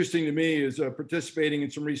was interesting to me is participating in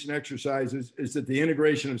some recent exercises is that the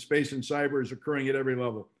integration of space and cyber is occurring at every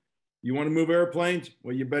level. You want to move airplanes?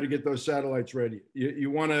 Well, you better get those satellites ready.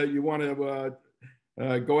 You want to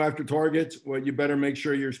go after targets? Well, you better make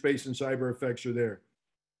sure your space and cyber effects are there.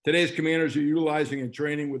 Today's commanders are utilizing and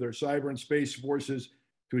training with their cyber and space forces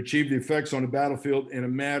to achieve the effects on the battlefield in a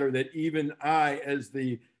manner that even I, as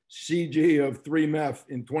the CG of 3MEF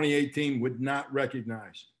in 2018, would not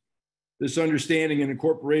recognize. This understanding and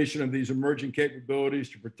incorporation of these emerging capabilities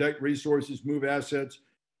to protect resources, move assets,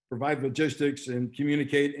 provide logistics, and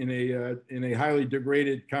communicate in a highly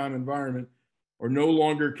degraded comm environment are no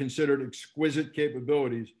longer considered exquisite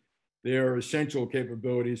capabilities. They are essential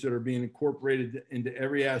capabilities that are being incorporated into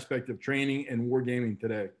every aspect of training and wargaming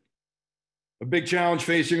today. A big challenge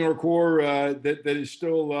facing our Corps that is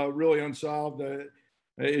still really unsolved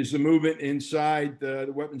is the movement inside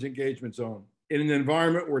the weapons engagement zone. In an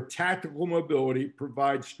environment where tactical mobility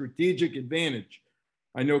provides strategic advantage,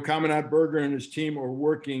 I know Commandant Berger and his team are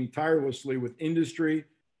working tirelessly with industry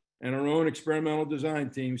and our own experimental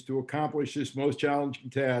design teams to accomplish this most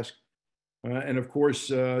challenging task. And of course,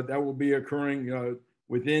 that will be occurring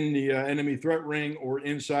within the enemy threat ring or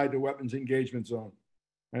inside the weapons engagement zone.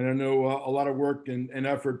 And I know a lot of work and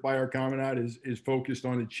effort by our Commandant is focused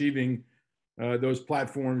on achieving those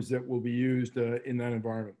platforms that will be used in that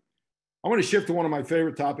environment. I want to shift to one of my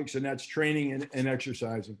favorite topics, and that's training and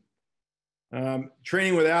exercising.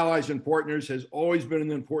 Training with allies and partners has always been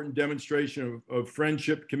an important demonstration of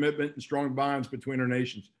friendship, commitment, and strong bonds between our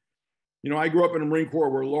nations. You know, I grew up in a Marine Corps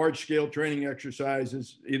where large-scale training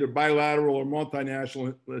exercises, either bilateral or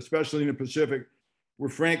multinational, especially in the Pacific, were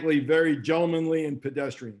frankly very gentlemanly and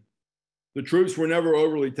pedestrian. The troops were never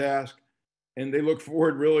overly tasked, and they looked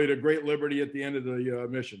forward really to great liberty at the end of the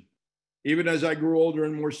mission. Even as I grew older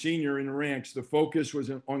and more senior in the ranks, the focus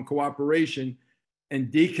was on cooperation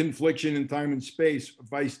and deconfliction in time and space,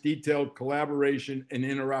 vice detailed collaboration and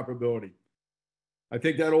interoperability. I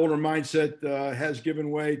think that older mindset has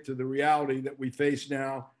given way to the reality that we face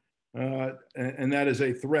now, and that is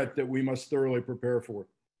a threat that we must thoroughly prepare for.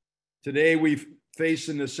 Today, we face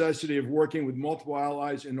the necessity of working with multiple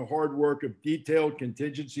allies in the hard work of detailed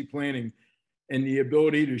contingency planning and the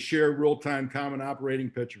ability to share real-time common operating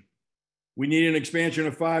picture. We need an expansion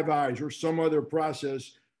of Five Eyes or some other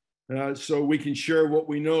process so we can share what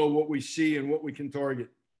we know, what we see, and what we can target.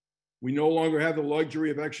 We no longer have the luxury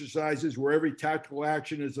of exercises where every tactical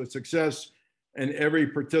action is a success and every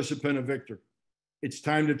participant a victor. It's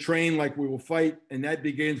time to train like we will fight, and that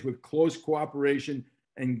begins with close cooperation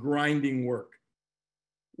and grinding work.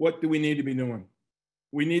 What do we need to be doing?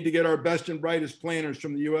 We need to get our best and brightest planners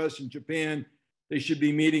from the US and Japan. They should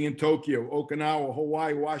be meeting in Tokyo, Okinawa,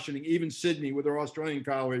 Hawaii, Washington, even Sydney with our Australian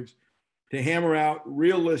colleagues to hammer out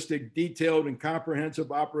realistic, detailed, and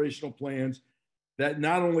comprehensive operational plans that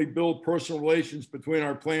not only build personal relations between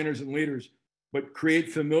our planners and leaders, but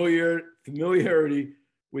create familiarity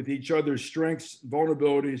with each other's strengths,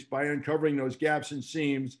 vulnerabilities by uncovering those gaps and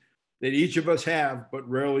seams that each of us have but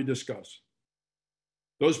rarely discuss.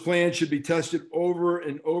 Those plans should be tested over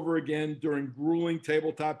and over again during grueling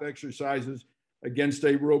tabletop exercises against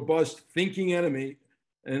a robust thinking enemy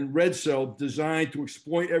and red cell designed to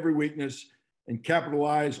exploit every weakness and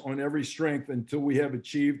capitalize on every strength until we have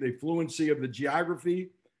achieved a fluency of the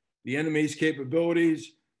geography, the enemy's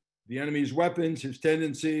capabilities, the enemy's weapons, his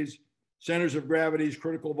tendencies, centers of gravity,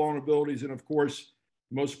 critical vulnerabilities, and of course,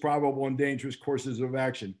 most probable and dangerous courses of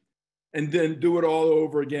action. And then do it all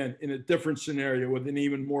over again in a different scenario with an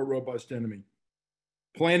even more robust enemy.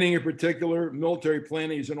 Planning in particular, military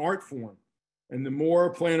planning is an art form. And the more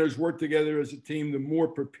planners work together as a team, the more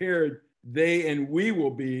prepared they and we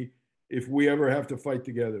will be if we ever have to fight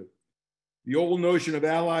together. The old notion of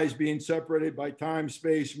allies being separated by time,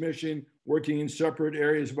 space, mission, working in separate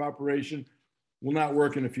areas of operation will not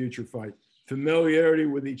work in a future fight. Familiarity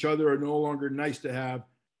with each other are no longer nice to have.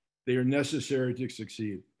 They are necessary to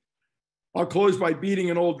succeed. I'll close by beating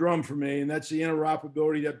an old drum for me, and that's the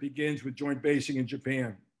interoperability that begins with joint basing in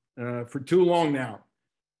Japan. For too long now,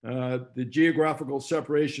 the geographical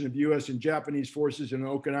separation of US and Japanese forces in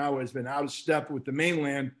Okinawa has been out of step with the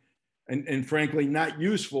mainland and frankly, not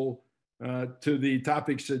useful to the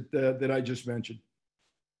topics that I just mentioned.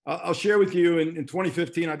 I'll share with you, in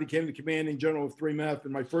 2015, I became the commanding general of 3MEF.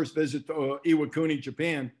 In my first visit to Iwakuni,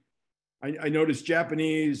 Japan, I noticed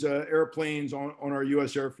Japanese airplanes on our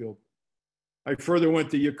US airfield. I further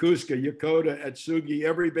went to Yokosuka, Yokota, Atsugi.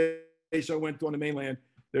 Every base I went to on the mainland,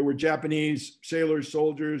 there were Japanese sailors,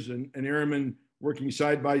 soldiers, and airmen working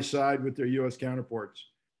side by side with their US counterparts.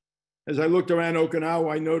 As I looked around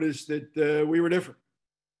Okinawa, I noticed that we were different.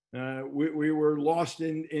 We were lost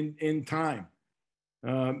in time.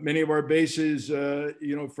 Many of our bases,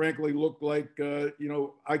 frankly, looked like,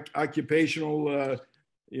 occupational,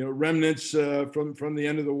 remnants from the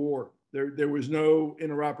end of the war. There was no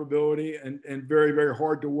interoperability and very, very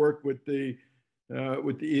hard to work with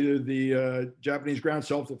either the Japanese Ground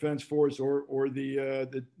Self-Defense Force or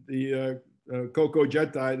the Koko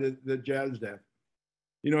Jetai, the JSDF.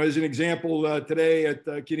 As an example, today at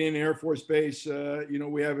Kidin Air Force Base,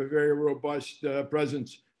 we have a very robust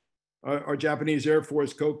presence. Our Japanese Air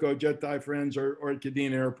Force Koko Jetai friends are at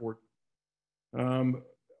Kidin Airport.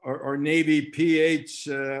 Our Navy P-8s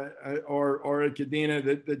are at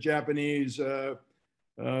Kadena. The Japanese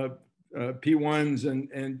P-1s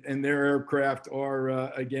and their aircraft are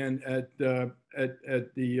again at the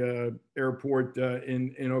airport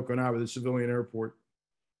in Okinawa, the civilian airport.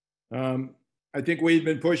 I think we've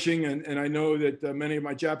been pushing, and I know that many of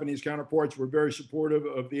my Japanese counterparts were very supportive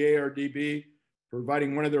of the ARDB,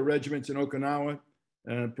 providing one of their regiments in Okinawa,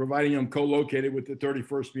 providing them co-located with the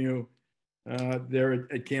 31st MU. There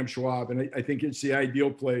at Camp Schwab, and I think it's the ideal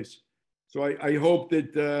place. So I hope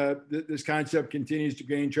that this concept continues to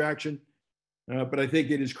gain traction, but I think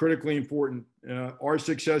it is critically important. Our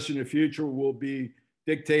success in the future will be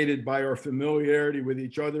dictated by our familiarity with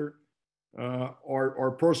each other,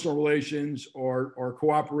 our personal relations, our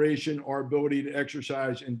cooperation, our ability to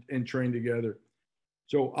exercise and train together.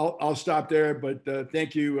 So I'll stop there, but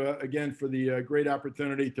thank you again for the great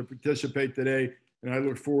opportunity to participate today. And I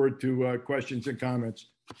look forward to questions and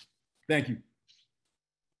comments. Thank you.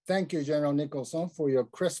 Thank you, General Nicholson, for your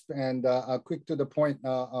crisp and quick to the point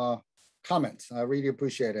comments. I really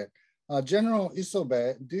appreciate it. General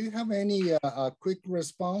Isobe, do you have any quick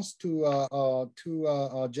response to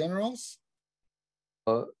generals?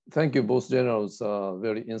 Thank you, both generals.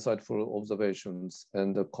 Very insightful observations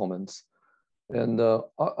and comments. And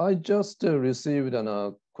I just received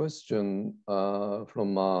a question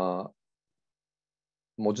from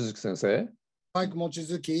Mochizuki Sensei. Mike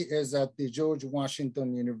Mochizuki is at the George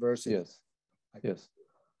Washington University. Yes, yes.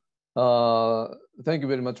 Thank you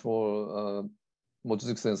very much for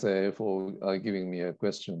Mochizuki Sensei for giving me a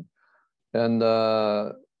question. And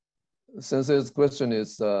Sensei's question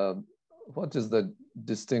is, what is the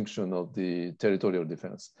distinction of the territorial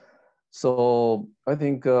defense? So I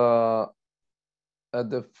think at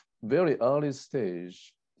the very early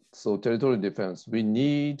stage, so territorial defense, we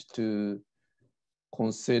need to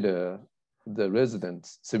consider the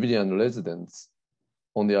residents, civilian residents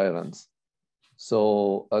on the islands.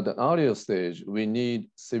 So at an earlier stage, we need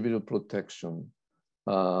civil protection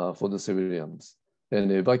for the civilians and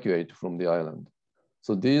evacuate from the island.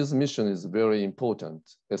 So this mission is very important,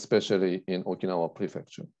 especially in Okinawa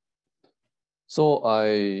Prefecture. So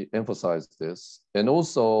I emphasize this. And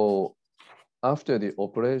also, after the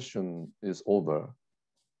operation is over,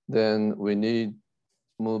 then we need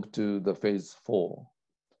move to the phase 4.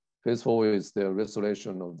 Phase 4 is the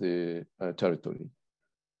restoration of the territory.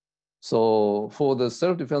 So for the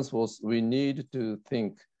self-defense force, we need to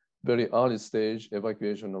think very early stage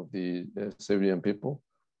evacuation of the civilian people.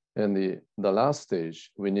 And the last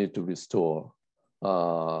stage, we need to restore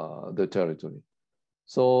the territory.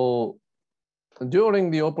 So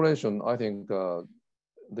during the operation, I think the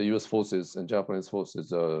US forces and Japanese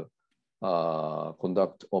forces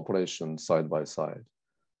conduct operations side by side.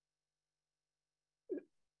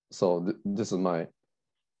 So this is my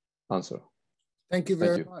answer. Thank you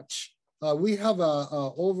very much. We have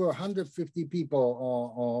over 150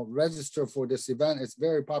 people registered for this event. It's a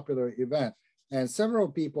very popular event. And several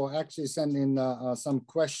people actually sent in some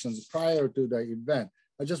questions prior to the event.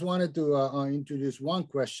 I just wanted to introduce one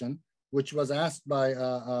question, which was asked by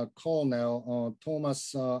Colonel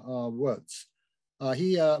Thomas Woods.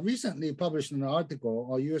 He recently published an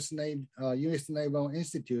article, U.S. Naval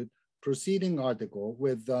Institute proceeding article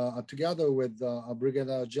with together with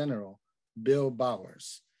Brigadier General Bill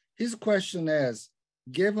Bowers. His question is,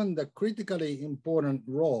 given the critically important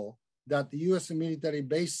role that the U.S. military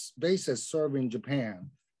bases serve in Japan,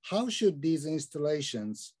 how should these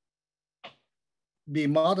installations be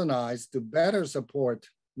modernized to better support,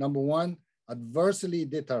 number one, adversary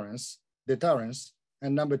deterrence,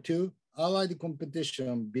 and number two, allied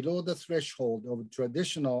competition below the threshold of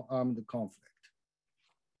traditional armed conflict?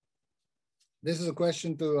 This is a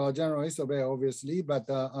question to General Isobe, obviously, but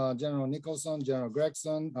General Nicholson, General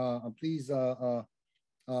Gregson, please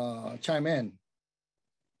chime in.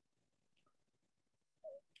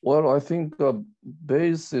 Well, I think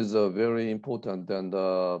base is very important, and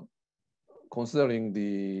considering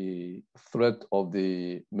the threat of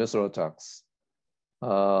the missile attacks,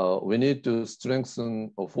 we need to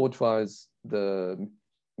strengthen or fortify the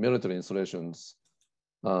military installations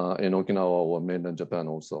in Okinawa or mainland Japan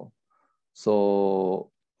also. So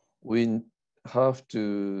we have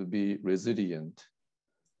to be resilient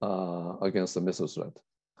against the missile threat.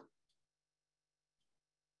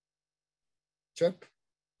 Chip?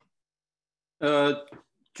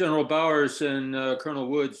 General Bowers and Colonel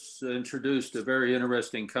Woods introduced a very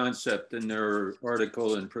interesting concept in their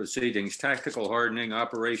article and proceedings: tactical hardening,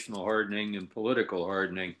 operational hardening, and political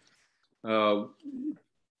hardening. I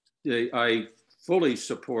fully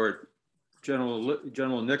support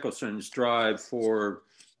General Nicholson's drive for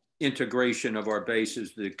integration of our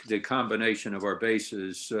bases, the combination of our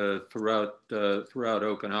bases throughout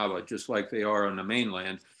Okinawa, just like they are on the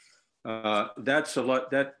mainland. That's a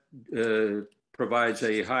lot. That provides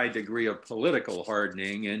a high degree of political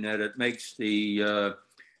hardening, in that it makes the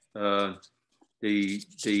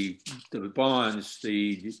bonds,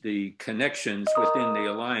 the connections within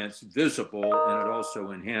the alliance visible, and it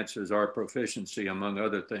also enhances our proficiency, among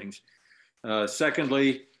other things.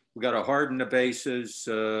 Secondly, we got to harden the bases.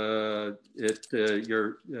 It's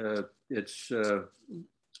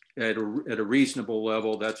at a reasonable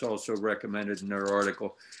level. That's also recommended in their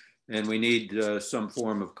article. And we need some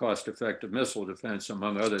form of cost-effective missile defense,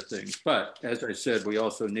 among other things. But as I said, we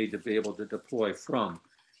also need to be able to deploy from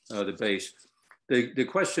the base. The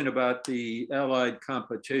question about the Allied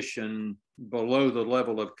competition below the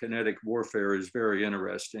level of kinetic warfare is very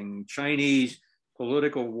interesting. Chinese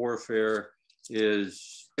political warfare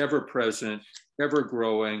is ever present, ever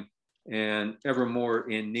growing, and ever more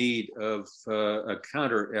in need of a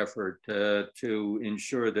counter effort to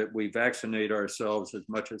ensure that we vaccinate ourselves as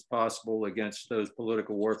much as possible against those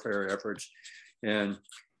political warfare efforts. And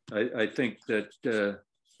I think that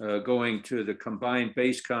going to the combined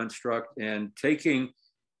base construct and taking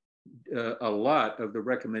a lot of the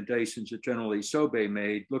recommendations that General Isobe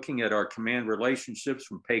made, looking at our command relationships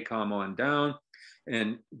from PACOM on down,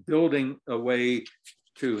 and building a way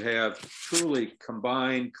to have truly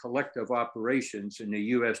combined collective operations in the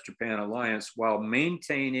U.S. Japan alliance while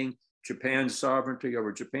maintaining Japan's sovereignty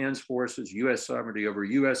over Japan's forces, U.S. sovereignty over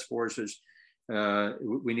U.S. forces.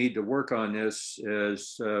 We need to work on this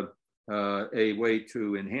as a way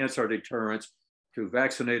to enhance our deterrence, to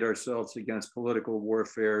vaccinate ourselves against political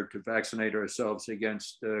warfare, to vaccinate ourselves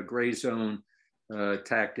against gray zone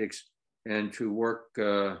tactics, and to work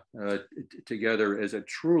together as a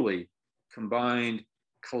truly combined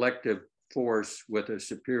collective force with a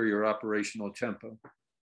superior operational tempo.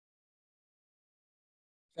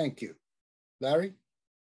 Thank you. Larry,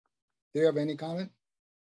 do you have any comment?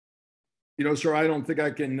 You know, sir, I don't think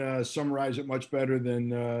I can summarize it much better than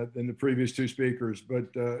the previous two speakers, but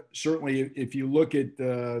certainly if you look at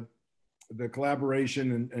the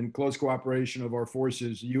collaboration and close cooperation of our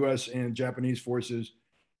forces, U.S. and Japanese forces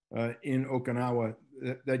in Okinawa,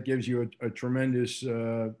 that gives you a tremendous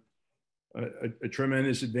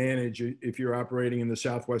advantage if you're operating in the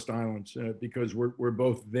Southwest Islands, because we're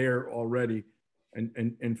both there already.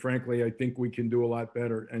 And frankly, I think we can do a lot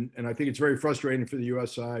better. And I think it's very frustrating for the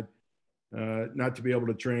U.S. side not to be able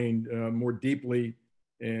to train more deeply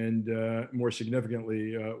and more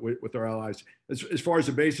significantly with our allies. As far as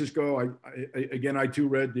the bases go, I too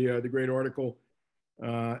read the great article,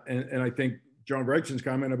 and I think John Gregson's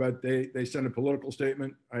comment about they send a political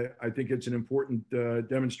statement. I think it's an important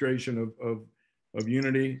demonstration of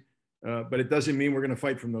unity, but it doesn't mean we're going to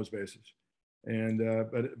fight from those bases. And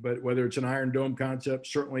but whether it's an Iron Dome concept,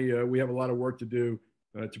 certainly we have a lot of work to do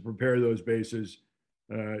to prepare those bases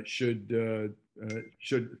should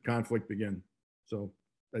conflict begin. So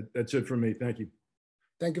that's it from me. Thank you.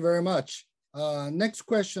 Thank you very much. Next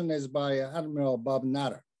question is by Admiral Bob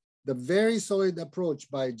Natter. The very solid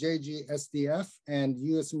approach by JGSDF and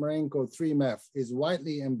U.S. Marine Corps 3MEF is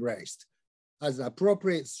widely embraced as an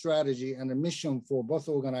appropriate strategy and a mission for both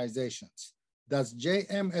organizations. Does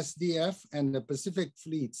JMSDF and the Pacific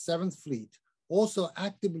Fleet, 7th Fleet, also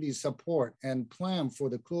actively support and plan for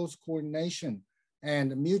the close coordination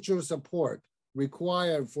and mutual support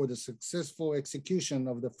required for the successful execution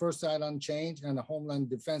of the First Island Change and the Homeland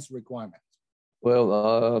Defense requirements?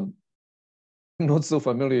 Well, I'm not so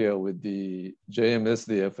familiar with the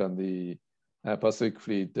JMSDF and the Pacific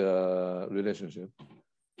Fleet relationship.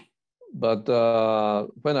 But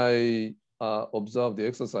when I observe the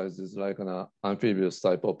exercises like an amphibious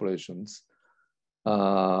type operations,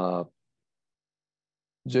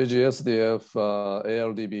 JGSDF,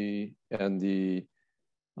 ALDB, and the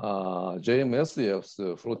JMSDF's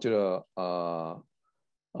flotilla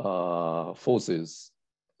forces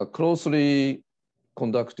are closely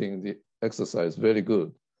conducting the exercise very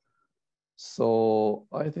good. So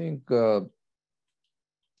I think I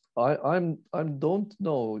don't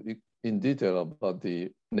know in detail about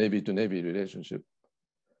the Navy to Navy relationship,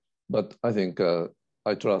 but I think I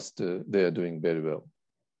trust they are doing very well.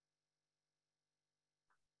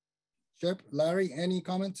 Chip, Larry, any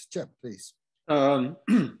comments? Chip, please. I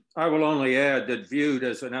will only add that viewed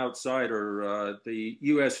as an outsider, the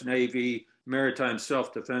U.S. Navy Maritime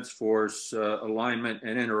Self-Defense Force alignment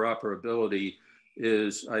and interoperability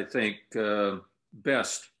is, I think,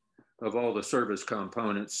 best of all the service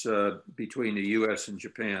components between the U.S. and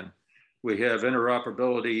Japan. We have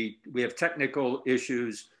interoperability, we have technical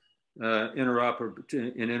issues in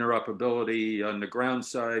interoperability on the ground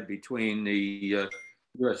side between the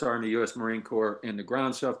U.S. Army, U.S. Marine Corps, and the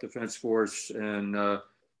Ground Self-Defense Force, and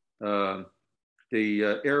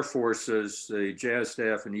the Air Forces, the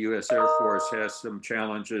JSDF and the U.S. Air Force has some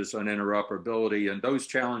challenges on interoperability, and those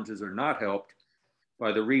challenges are not helped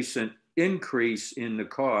by the recent increase in the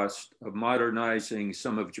cost of modernizing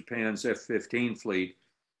some of Japan's F-15 fleet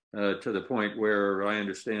to the point where I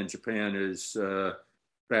understand Japan is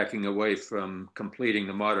backing away from completing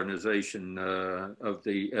the modernization of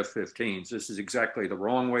the F-15s. This is exactly the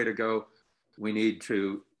wrong way to go. We need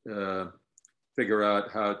to figure out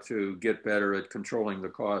how to get better at controlling the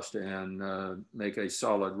cost and make a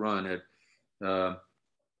solid run at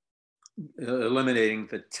eliminating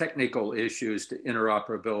the technical issues to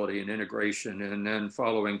interoperability and integration, and then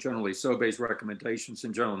following General Isobe's recommendations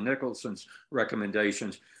and General Nicholson's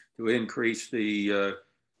recommendations to increase the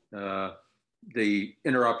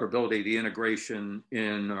interoperability, the integration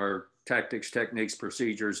in our tactics, techniques,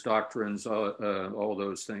 procedures, doctrines, all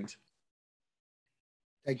those things.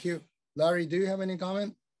 Thank you. Larry, do you have any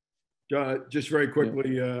comment? Just very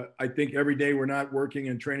quickly, I think every day we're not working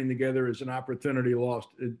and training together is an opportunity lost.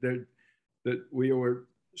 That we are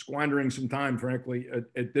squandering some time, frankly.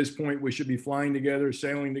 At this point, we should be flying together,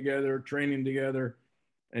 sailing together, training together.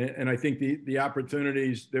 And I think the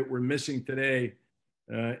opportunities that we're missing today,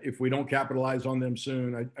 if we don't capitalize on them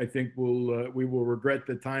soon, I think we will regret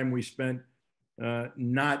the time we spent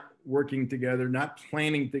not working together, not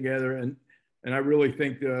planning together. And I really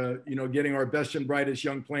think, getting our best and brightest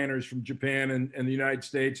young planners from Japan and the United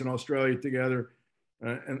States and Australia together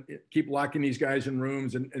and keep locking these guys in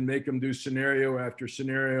rooms and make them do scenario after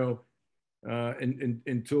scenario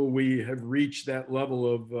until we have reached that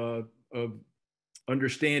level of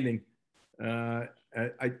understanding. I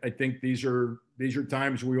think these are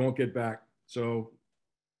times we won't get back. So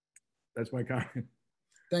that's my comment.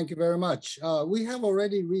 Thank you very much. We have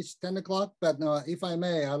already reached 10 o'clock, but if I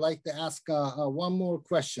may, I'd like to ask one more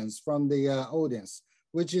questions from the audience,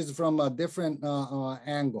 which is from a different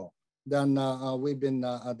angle than we've been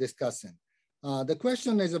discussing. The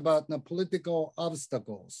question is about the political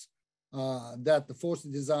obstacles that the Force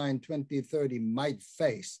Design 2030 might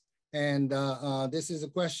face. And this is a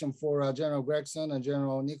question for General Gregson and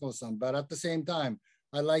General Nicholson, but at the same time,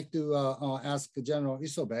 I'd like to ask General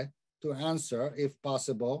Isobe to answer, if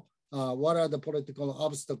possible, what are the political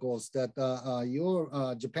obstacles that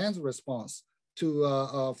your Japan's response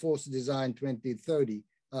to Force Design 2030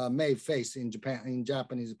 may face in Japan, in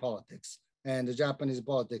Japanese politics? And the Japanese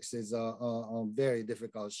politics is a very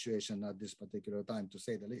difficult situation at this particular time, to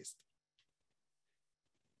say the least.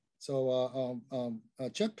 So,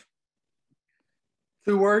 Chip?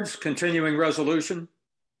 2 words: continuing resolution.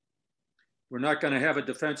 We're not going to have a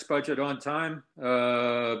defense budget on time.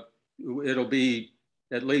 It'll be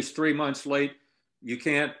at least 3 months late. You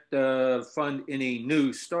can't fund any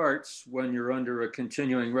new starts when you're under a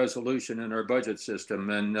continuing resolution in our budget system.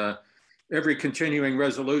 And every continuing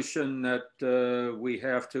resolution that we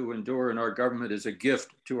have to endure in our government is a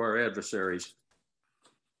gift to our adversaries.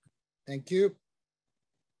 Thank you.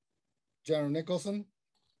 General Nicholson.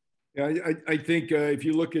 Yeah, I think if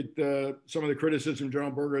you look at some of the criticism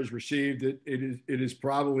General Berger has received, it is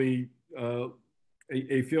probably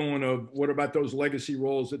a feeling of what about those legacy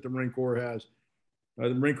roles that the Marine Corps has.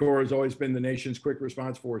 The Marine Corps has always been the nation's quick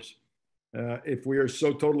response force. If we are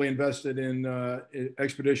so totally invested in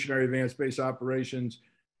expeditionary advanced base operations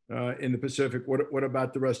in the Pacific, what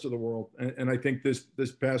about the rest of the world? And I think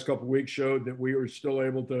this past couple of weeks showed that we were still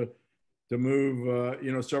able to move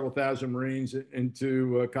several thousand Marines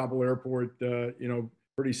into Kabul Airport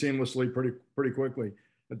pretty seamlessly, pretty quickly.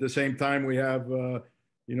 At the same time, we have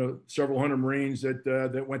several hundred Marines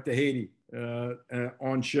that went to Haiti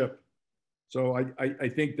on ship. So I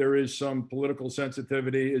think there is some political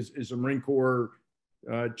sensitivity. Is the Marine Corps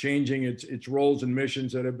changing its roles and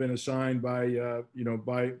missions that have been assigned by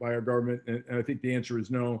our government? And I think the answer is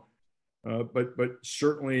no. But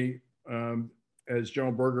certainly, as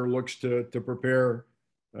General Berger looks to prepare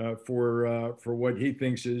for what he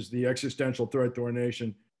thinks is the existential threat to our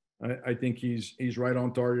nation, I think he's right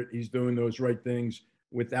on target. He's doing those right things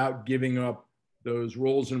without giving up those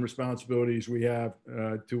roles and responsibilities we have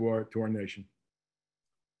to our nation.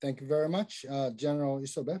 Thank you very much. General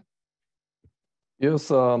Isobe. Yes,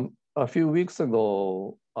 a few weeks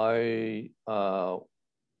ago, I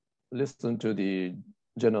listened to the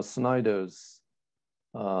General Snyder's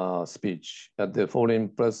speech at the Foreign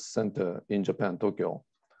Press Center in Japan, Tokyo.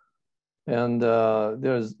 And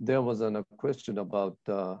there was a question about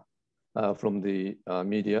from the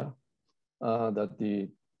media that the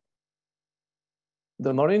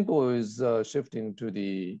Marine Corps is shifting to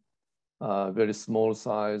the very small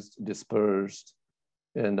sized, dispersed,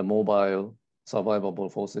 and mobile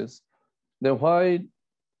survivable forces. Then why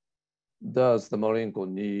does the Marine Corps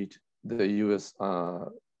need the US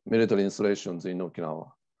military installations in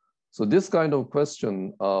Okinawa? So this kind of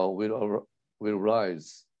question would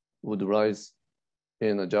rise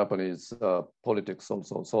in Japanese politics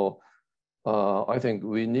also. So I think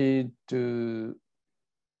we need to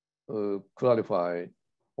clarify,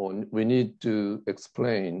 or we need to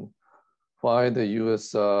explain why the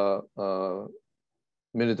US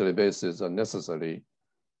military bases are necessary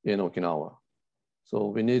in Okinawa. So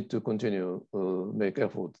we need to continue to make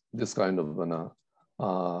effort, this kind of an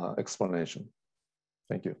explanation.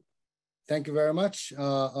 Thank you. Thank you very much.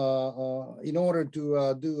 In order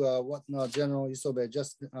to do what General Isobe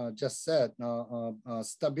just said,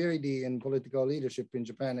 stability in political leadership in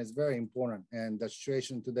Japan is very important, and the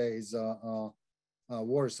situation today is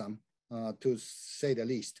worrisome, to say the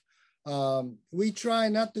least. We try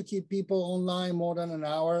not to keep people online more than an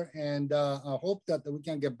hour, and I hope that we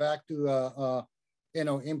can get back to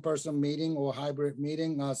in-person meeting or hybrid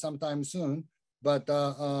meeting sometime soon. But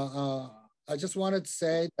I just wanted to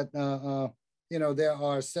say that there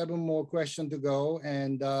are 7 more questions to go,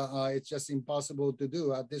 and it's just impossible to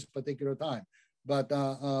do at this particular time. But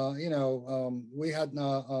we had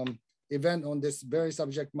an event on this very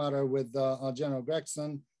subject matter with General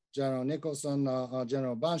Gregson, General Nicholson,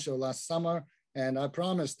 General Bansho last summer, and I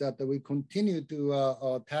promised that we continue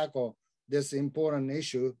to tackle this important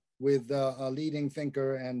issue with a leading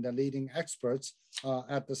thinker and the leading experts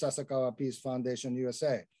at the Sasakawa Peace Foundation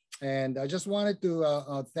USA. And I just wanted to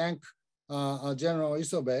thank General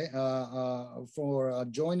Isobe for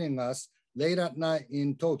joining us late at night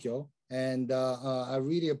in Tokyo. And I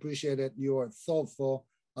really appreciated your thoughtful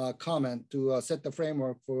comment to set the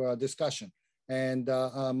framework for discussion. And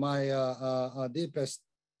my deepest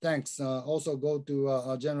thanks also go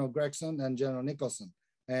to General Gregson and General Nicholson.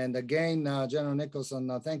 And again, General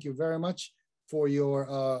Nicholson, thank you very much for your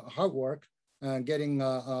hard work getting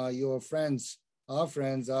our friends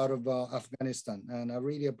out of Afghanistan. And I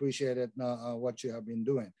really appreciated what you have been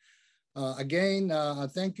doing. Again,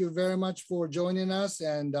 thank you very much for joining us.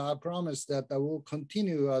 And I promise that I will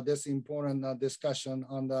continue this important discussion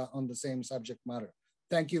on the same subject matter.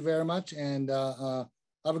 Thank you very much, and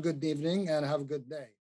have a good evening and have a good day.